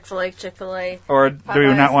 Chick-fil-A. or do we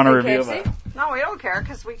Popeyes not want to and reveal KFC? that? No, we don't care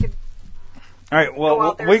because we could. All right. Well, Go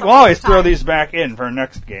out there we'll some always throw time. these back in for our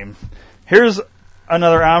next game. Here's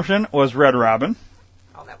another option: was Red Robin.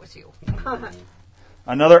 Oh, that was you.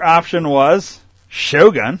 Another option was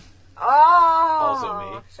Shogun. Oh,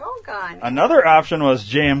 Also me. Shogun. Another option was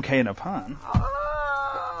JMK Nippon.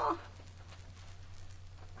 Oh,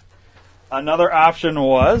 Another option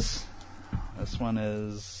was, this one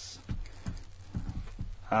is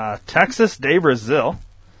Texas de Brazil.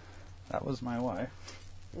 That was my wife.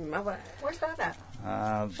 where's that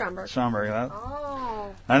at? Schaumburg. Schaumburg.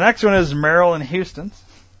 Oh, The next one is Maryland Houston.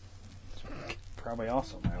 Probably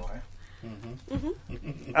also my wife.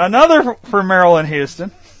 Another for Maryland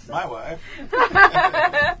Houston. My wife.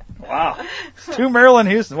 Wow. It's 2 Maryland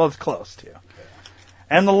Houston. Well, it's close too.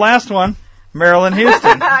 And the last one, Maryland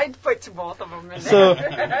Houston. I'd put both of them in So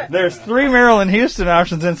there. there's 3 Maryland Houston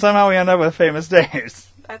options, and somehow we end up with Famous Dave's.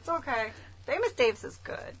 That's okay. Famous Dave's is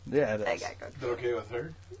good. Yeah, it They is. got good. Is it okay with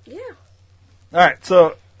her? Yeah. All right,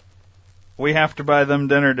 so we have to buy them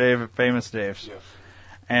dinner, Dave, at Famous Dave's. Yes.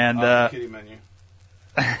 And Off the kitty menu.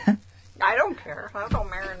 I don't care. That don't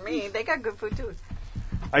matter to me. They got good food too.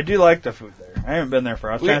 I do like the food there. I haven't been there for.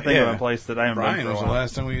 I was trying to think of Yeah. a place that I haven't Brian been for was a the while.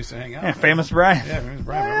 last time we used to hang out. Yeah, Famous Brian. Yeah, Famous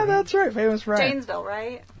Brian. Yeah, remember him? that's right, Famous Brian. Janesville,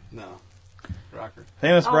 right? No. Rocker.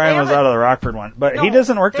 Famous Oh, Brian they was have out a- of the Rockford one, but he No,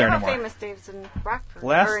 doesn't work they there have anymore. Famous Dave's in Rockford. or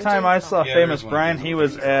Last in time I Janesville. saw Yeah, Famous there's one Brian, in he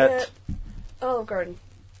was Janesville. at Olive Garden.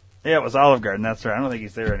 yeah, it was Olive Garden. That's right. I don't think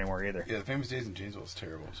he's there anymore either. Yeah, the Famous Days in Janesville is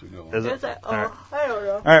terrible, so we go. Is Is it? Oh, All right. I don't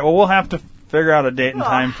know. All right. Well, we'll have to figure out a date and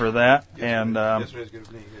time for that. And Yesterday's good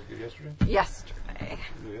for me. You guys good yesterday? Yesterday.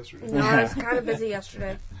 Good yesterday. No, I was kind of busy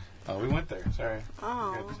yesterday. Oh, we went there. Sorry.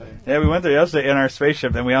 Oh. Forgot to tell you. yeah, we went there yesterday in our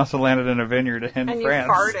spaceship, and we also landed in a vineyard in And you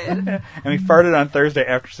France. farted. And we farted on Thursday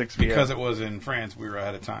after 6 p.m. Because it was in France, we were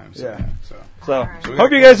out of time. So, Yeah. So. So, Alright. So we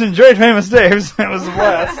hope got you guys enjoyed Famous Dave's. It was a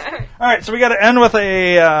blast. All right, so we got to end with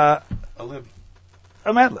a lib.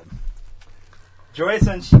 a Mad Lib. Joy,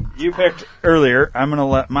 since you picked earlier, I'm going to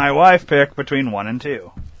let my wife pick between 1 and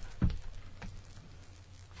 2.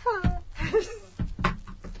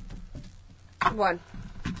 One.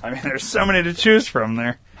 I mean, there's so many to choose from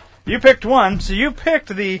there. You picked 1, so you picked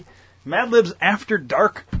the Mad Libs After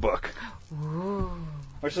Dark book. Ooh.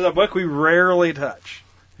 Which is a book we rarely touch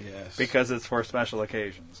Yes. because it's for special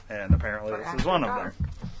occasions. And apparently this is one of them.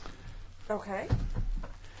 Okay.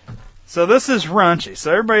 So this is raunchy,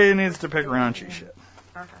 so everybody needs to pick raunchy shit.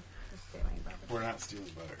 Okay. Just stealing butters. We're not stealing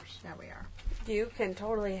butters. Yeah, we are. You can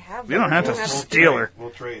totally have You don't them. have to You steal her.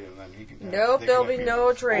 We'll trade and then he can. Nope, they there'll can be have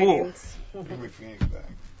no Phoenix. trade-ins. Bring me Phoenix back.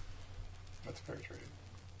 That's a fair trade.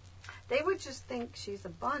 They would just think she's a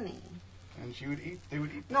bunny. And she would eat. They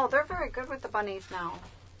would eat. No, they're very good with the bunnies now.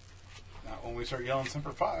 Not when we start yelling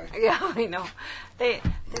Semper Fi. Yeah, I know. They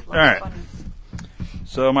love All right. the bunnies.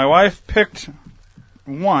 So my wife picked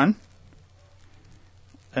 1,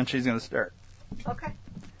 and she's going to start. Okay.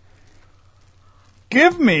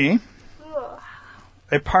 Give me Ugh.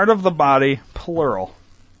 a part of the body, plural.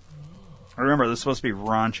 Remember, this is supposed to be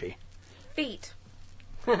raunchy. Feet.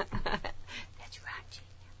 That's raunchy.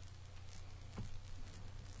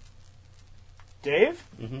 Dave?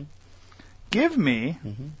 Mm-hmm. Give me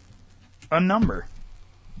a number.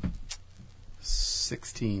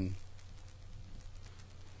 16.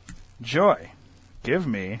 Joy, give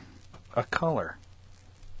me a color.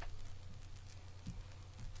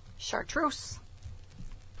 Chartreuse.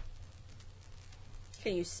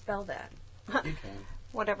 Can you spell that? You can.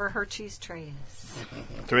 Whatever her cheese tray is.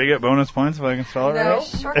 Do we get bonus points if I can spell it No. right?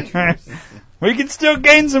 Chartreuse. We can still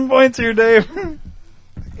gain some points here, Dave. The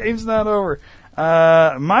game's not over.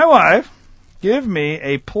 My wife, give me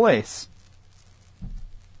a place.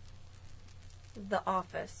 The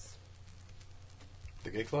office. The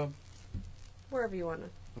gay club? Wherever you want to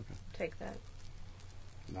Okay. take that.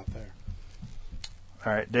 Not there.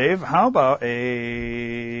 All right, Dave, how about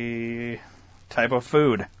a type of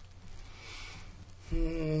food?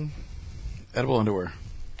 Edible underwear.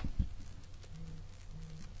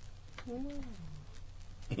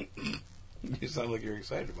 You sound like you're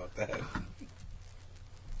excited about that.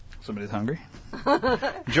 Somebody's hungry.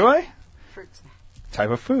 Joy, Fruit snacks. type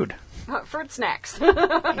of food. Fruit snacks.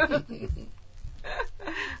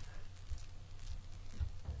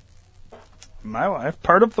 My wife,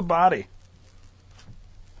 part of the body.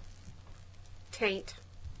 Taint.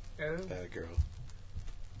 That girl.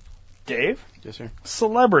 Dave, Yes, sir.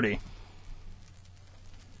 celebrity.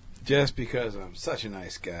 Just because I'm such a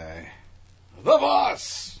nice guy. The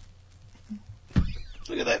boss!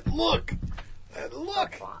 Look at that look! That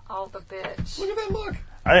look! All the bitch. Look at that look!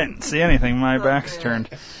 I didn't see anything. My back's Okay. turned.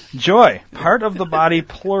 Joy, part of the body,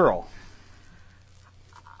 plural.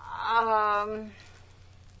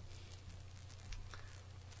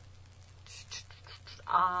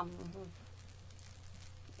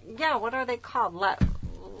 Yeah, what are they called?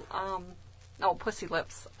 Pussy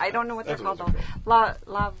lips. I don't know what they're That's what called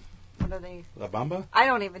though. What are they? La Bamba? I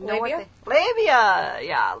don't even know Labia? what they. Labia!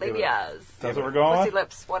 Yeah, labias. That's what we're going Pussy with?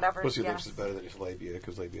 lips, whatever. Pussy yes. lips is better than just labia,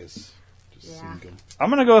 because labia's just Yeah. good. I'm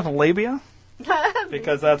going to go with labia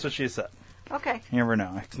because that's what she said. Okay. You never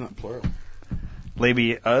know. It's not plural.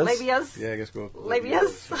 Labias? Labias. Yeah, I guess go with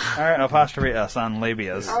Labias. All right, apostrophe S on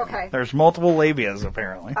labias. Okay. There's multiple labias,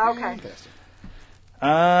 apparently. Okay. Fantastic.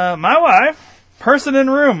 My wife, person in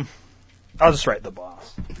room. I'll just write the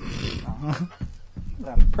boss.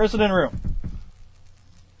 Person in room.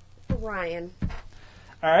 Ryan.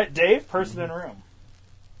 All right, Dave, person in room.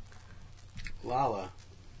 Lala.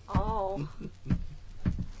 Oh.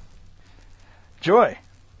 Joy,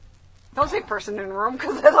 Don't say person in room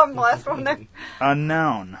because that's on the last one there. a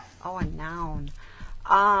noun. Oh, a noun.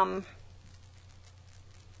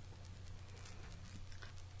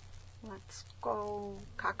 Let's go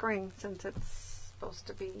cock ring since it's supposed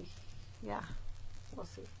to be. Yeah. We'll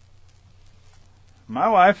see. My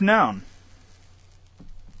wife, noun.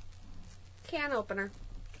 Can opener.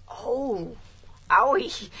 Oh.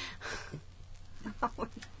 Owie. Oh,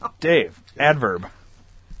 no. Dave, adverb.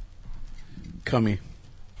 Cummy.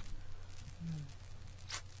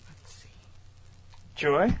 Let's see.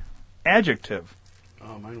 Joy, adjective.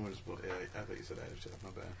 Oh, mine was. Well, yeah, I thought you said adjective. My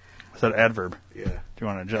bad. I said adverb. Yeah. Do you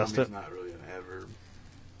want to adjust Cummy's it? not really an adverb.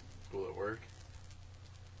 Will it work?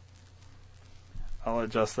 I'll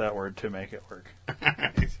adjust that word to make it work.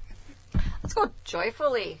 Let's go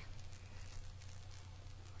joyfully.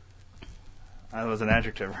 That was an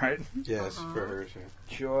adjective, right? Yes, for her, too.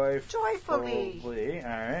 Joyfully. All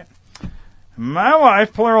right. My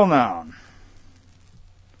wife, plural noun.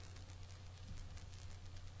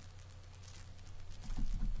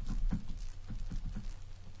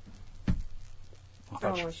 Oh,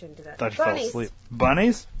 I shouldn't do that. Thought you fell Bunnies. asleep.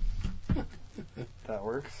 Bunnies? That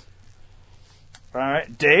works. All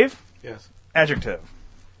right. Dave, Yes. adjective.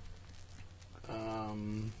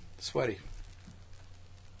 Sweaty.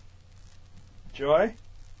 Joy,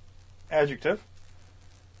 adjective.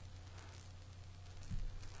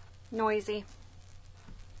 Noisy.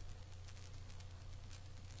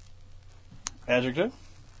 Adjective.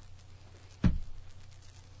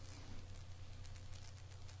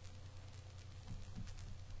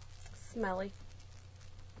 Smelly.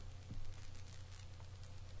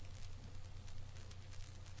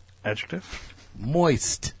 Adjective.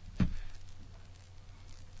 Moist.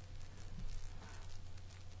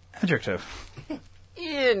 Adjective.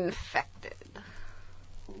 Infected.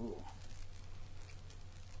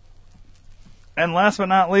 And last but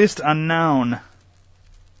not least, a noun.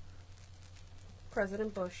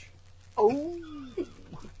 President Bush. Oh.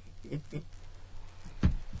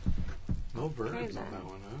 No birds Okay, on then. that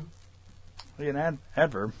one, huh? An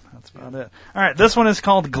adverb. That's about it. All right. This one is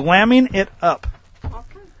called Glamming It Up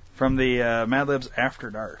Okay. from the Mad Libs After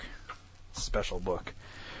Dark special book.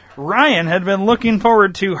 Ryan had been looking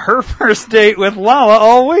forward to her first date with Lala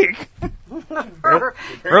all week.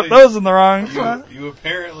 Wrote those in the wrong spot. You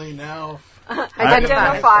apparently now...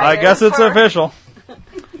 Identify. I guess as it's her. official.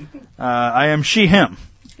 I am she, him.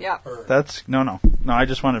 Yep. That's no. I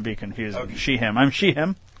just want to be confused. Okay. She, him. I'm she,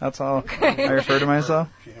 him. That's all I refer to myself.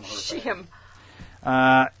 She, him.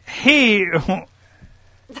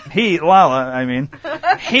 He, Lala, I mean,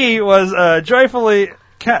 he was joyfully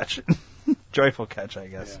catch. Joyful catch, I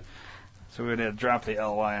guess. Yeah. So we would have to drop the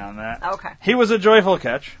ly on that. Okay. He was a joyful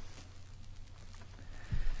catch.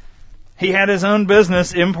 He had his own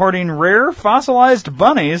business importing rare fossilized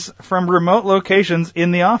bunnies from remote locations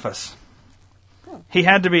in the office. He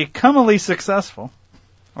had to be cummily successful,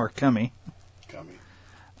 or cummy,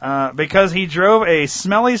 because he drove a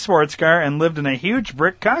smelly sports car and lived in a huge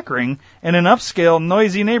brick cock ring in an upscale,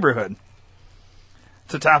 noisy neighborhood.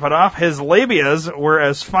 To top it off, his labias were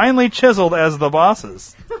as finely chiseled as the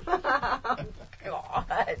boss's.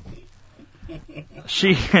 God.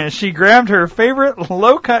 She grabbed her favorite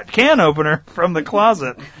low-cut can opener from the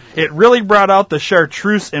closet. It really brought out the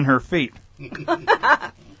chartreuse in her feet.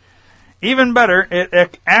 Even better,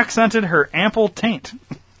 it accented her ample taint.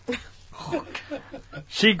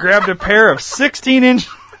 She grabbed a pair of 16-inch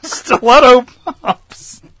stiletto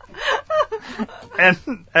pumps and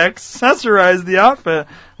accessorized the outfit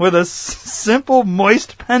with a simple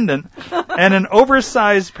moist pendant and an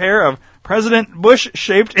oversized pair of President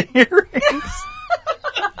Bush-shaped earrings.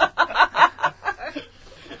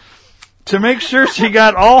 To make sure she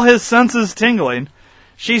got all his senses tingling,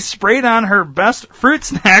 she sprayed on her best fruit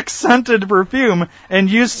snack scented perfume and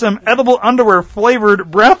used some edible underwear flavored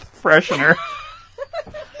breath freshener.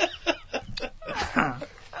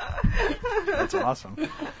 That's awesome.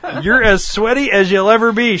 You're as sweaty as you'll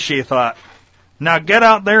ever be, she thought. Now get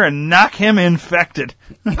out there and knock him infected.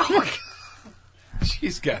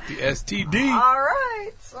 She's got the STD. All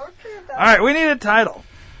right. Okay. All right, we need a title.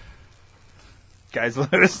 Guys,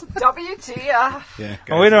 lose. WTF. Yeah,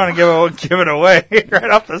 Well, we don't want to give it away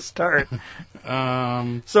right off the start.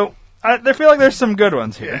 So I feel like there's some good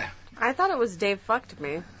ones here. I thought it was Dave fucked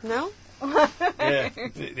me. No? Yeah,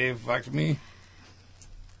 they fucked me.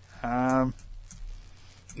 No,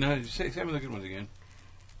 say me the good ones again.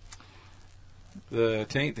 The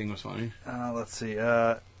taint thing was funny. Let's see.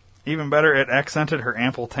 Even better, it accented her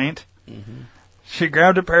ample taint. Mm-hmm. She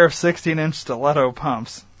grabbed a pair of 16-inch stiletto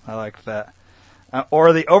pumps. I liked that.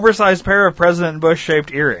 Or the oversized pair of President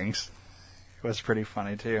Bush-shaped earrings. It was pretty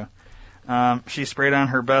funny, too. She sprayed on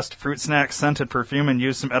her best fruit snack scented perfume and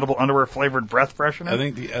used some edible underwear flavored breath freshener. I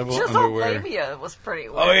think the edible Chiseled underwear. labia was pretty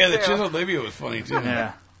weird. Oh yeah, the too. chiseled labia was funny too.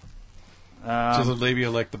 Yeah. Chiseled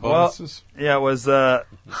labia like the Well, bosses. yeah, it was,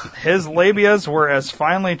 his labias were as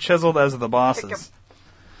finely chiseled as the boss's.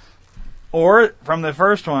 Or, from the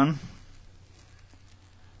first one,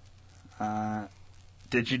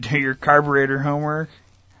 did you do your carburetor homework?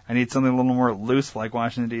 I need something a little more loose like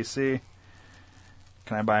Washington, D.C.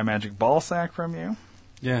 Can I buy a magic ball sack from you?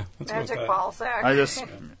 Yeah, let's go with Magic that. ball sack.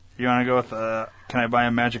 You want to go with, can I buy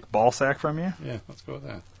a magic ball sack from you? Yeah, let's go with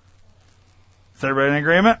that. Is everybody in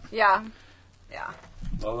agreement? Yeah. Yeah.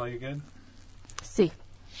 Lola, you good? See.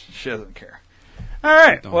 She doesn't care. All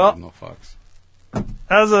right. Don't Well, have no fucks.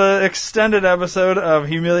 that was an extended episode of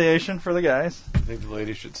humiliation for the guys. I think the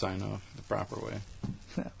ladies should sign off the proper way.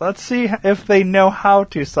 Let's see if they know how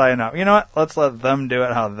to sign up. You know what? Let's let them do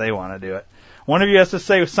it how they want to do it. One of you has to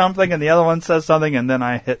say something, and the other one says something, and then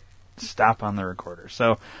I hit stop on the recorder.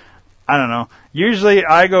 So, I don't know. Usually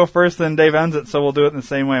I go first, then Dave ends it, so we'll do it in the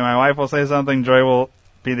same way. My wife will say something, Joy will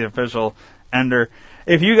be the official ender.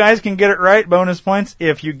 If you guys can get it right, bonus points.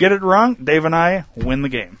 If you get it wrong, Dave and I win the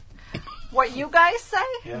game. What you guys say?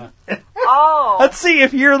 Yeah. Oh. Let's see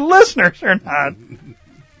if you're listeners or not.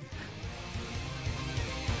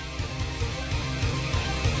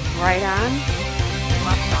 Right on.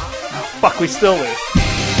 Fuck, we still lose.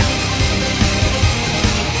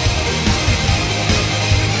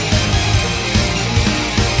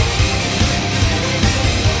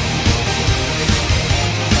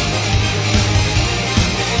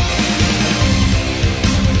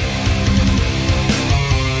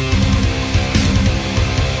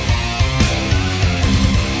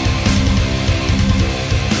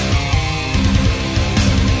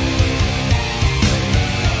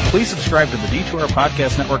 Please subscribe to the D2R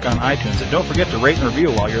Podcast Network on iTunes, and don't forget to rate and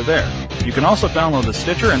review while you're there. You can also download the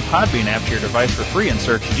Stitcher and Podbean app to your device for free and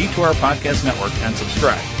search D2R Podcast Network and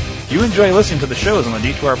subscribe. If you enjoy listening to the shows on the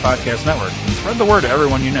D2R Podcast Network, spread the word to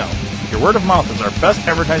everyone you know. Your word of mouth is our best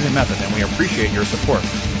advertising method, and we appreciate your support.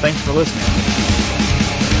 Thanks for listening.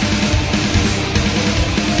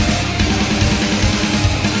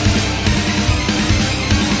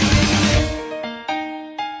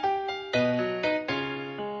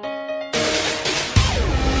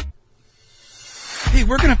 Hey,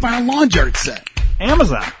 we're going to find a lawn art set.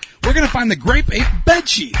 Amazon. We're going to find the Grape Ape bed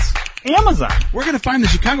sheets. Amazon. We're going to find the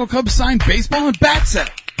Chicago Cubs signed baseball and bat set.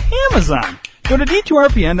 Amazon. Go to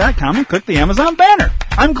D2RPN.com and click the Amazon banner.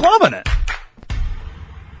 I'm clubbing it.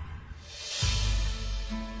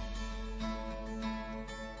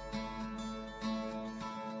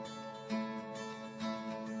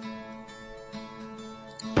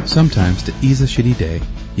 Sometimes to ease a shitty day,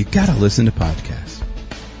 you gotta listen to podcasts.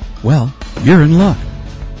 Well, you're in luck.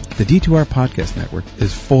 The D2R Podcast Network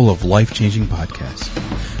is full of life-changing podcasts.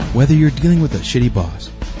 Whether you're dealing with a shitty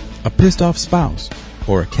boss, a pissed-off spouse,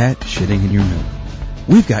 or a cat shitting in your milk,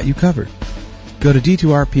 we've got you covered. Go to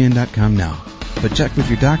D2RPN.com now, but check with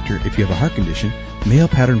your doctor if you have a heart condition, male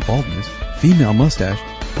pattern baldness, female mustache,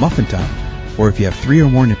 muffin top, or if you have 3 or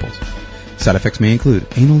more nipples. Side effects may include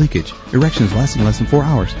anal leakage, erections lasting less than 4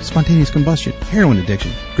 hours, spontaneous combustion, heroin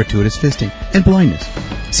addiction, gratuitous fisting, and blindness.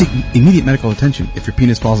 Seek immediate medical attention if your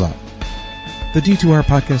penis falls out. The D2R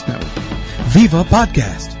Podcast Network. Viva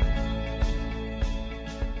Podcast!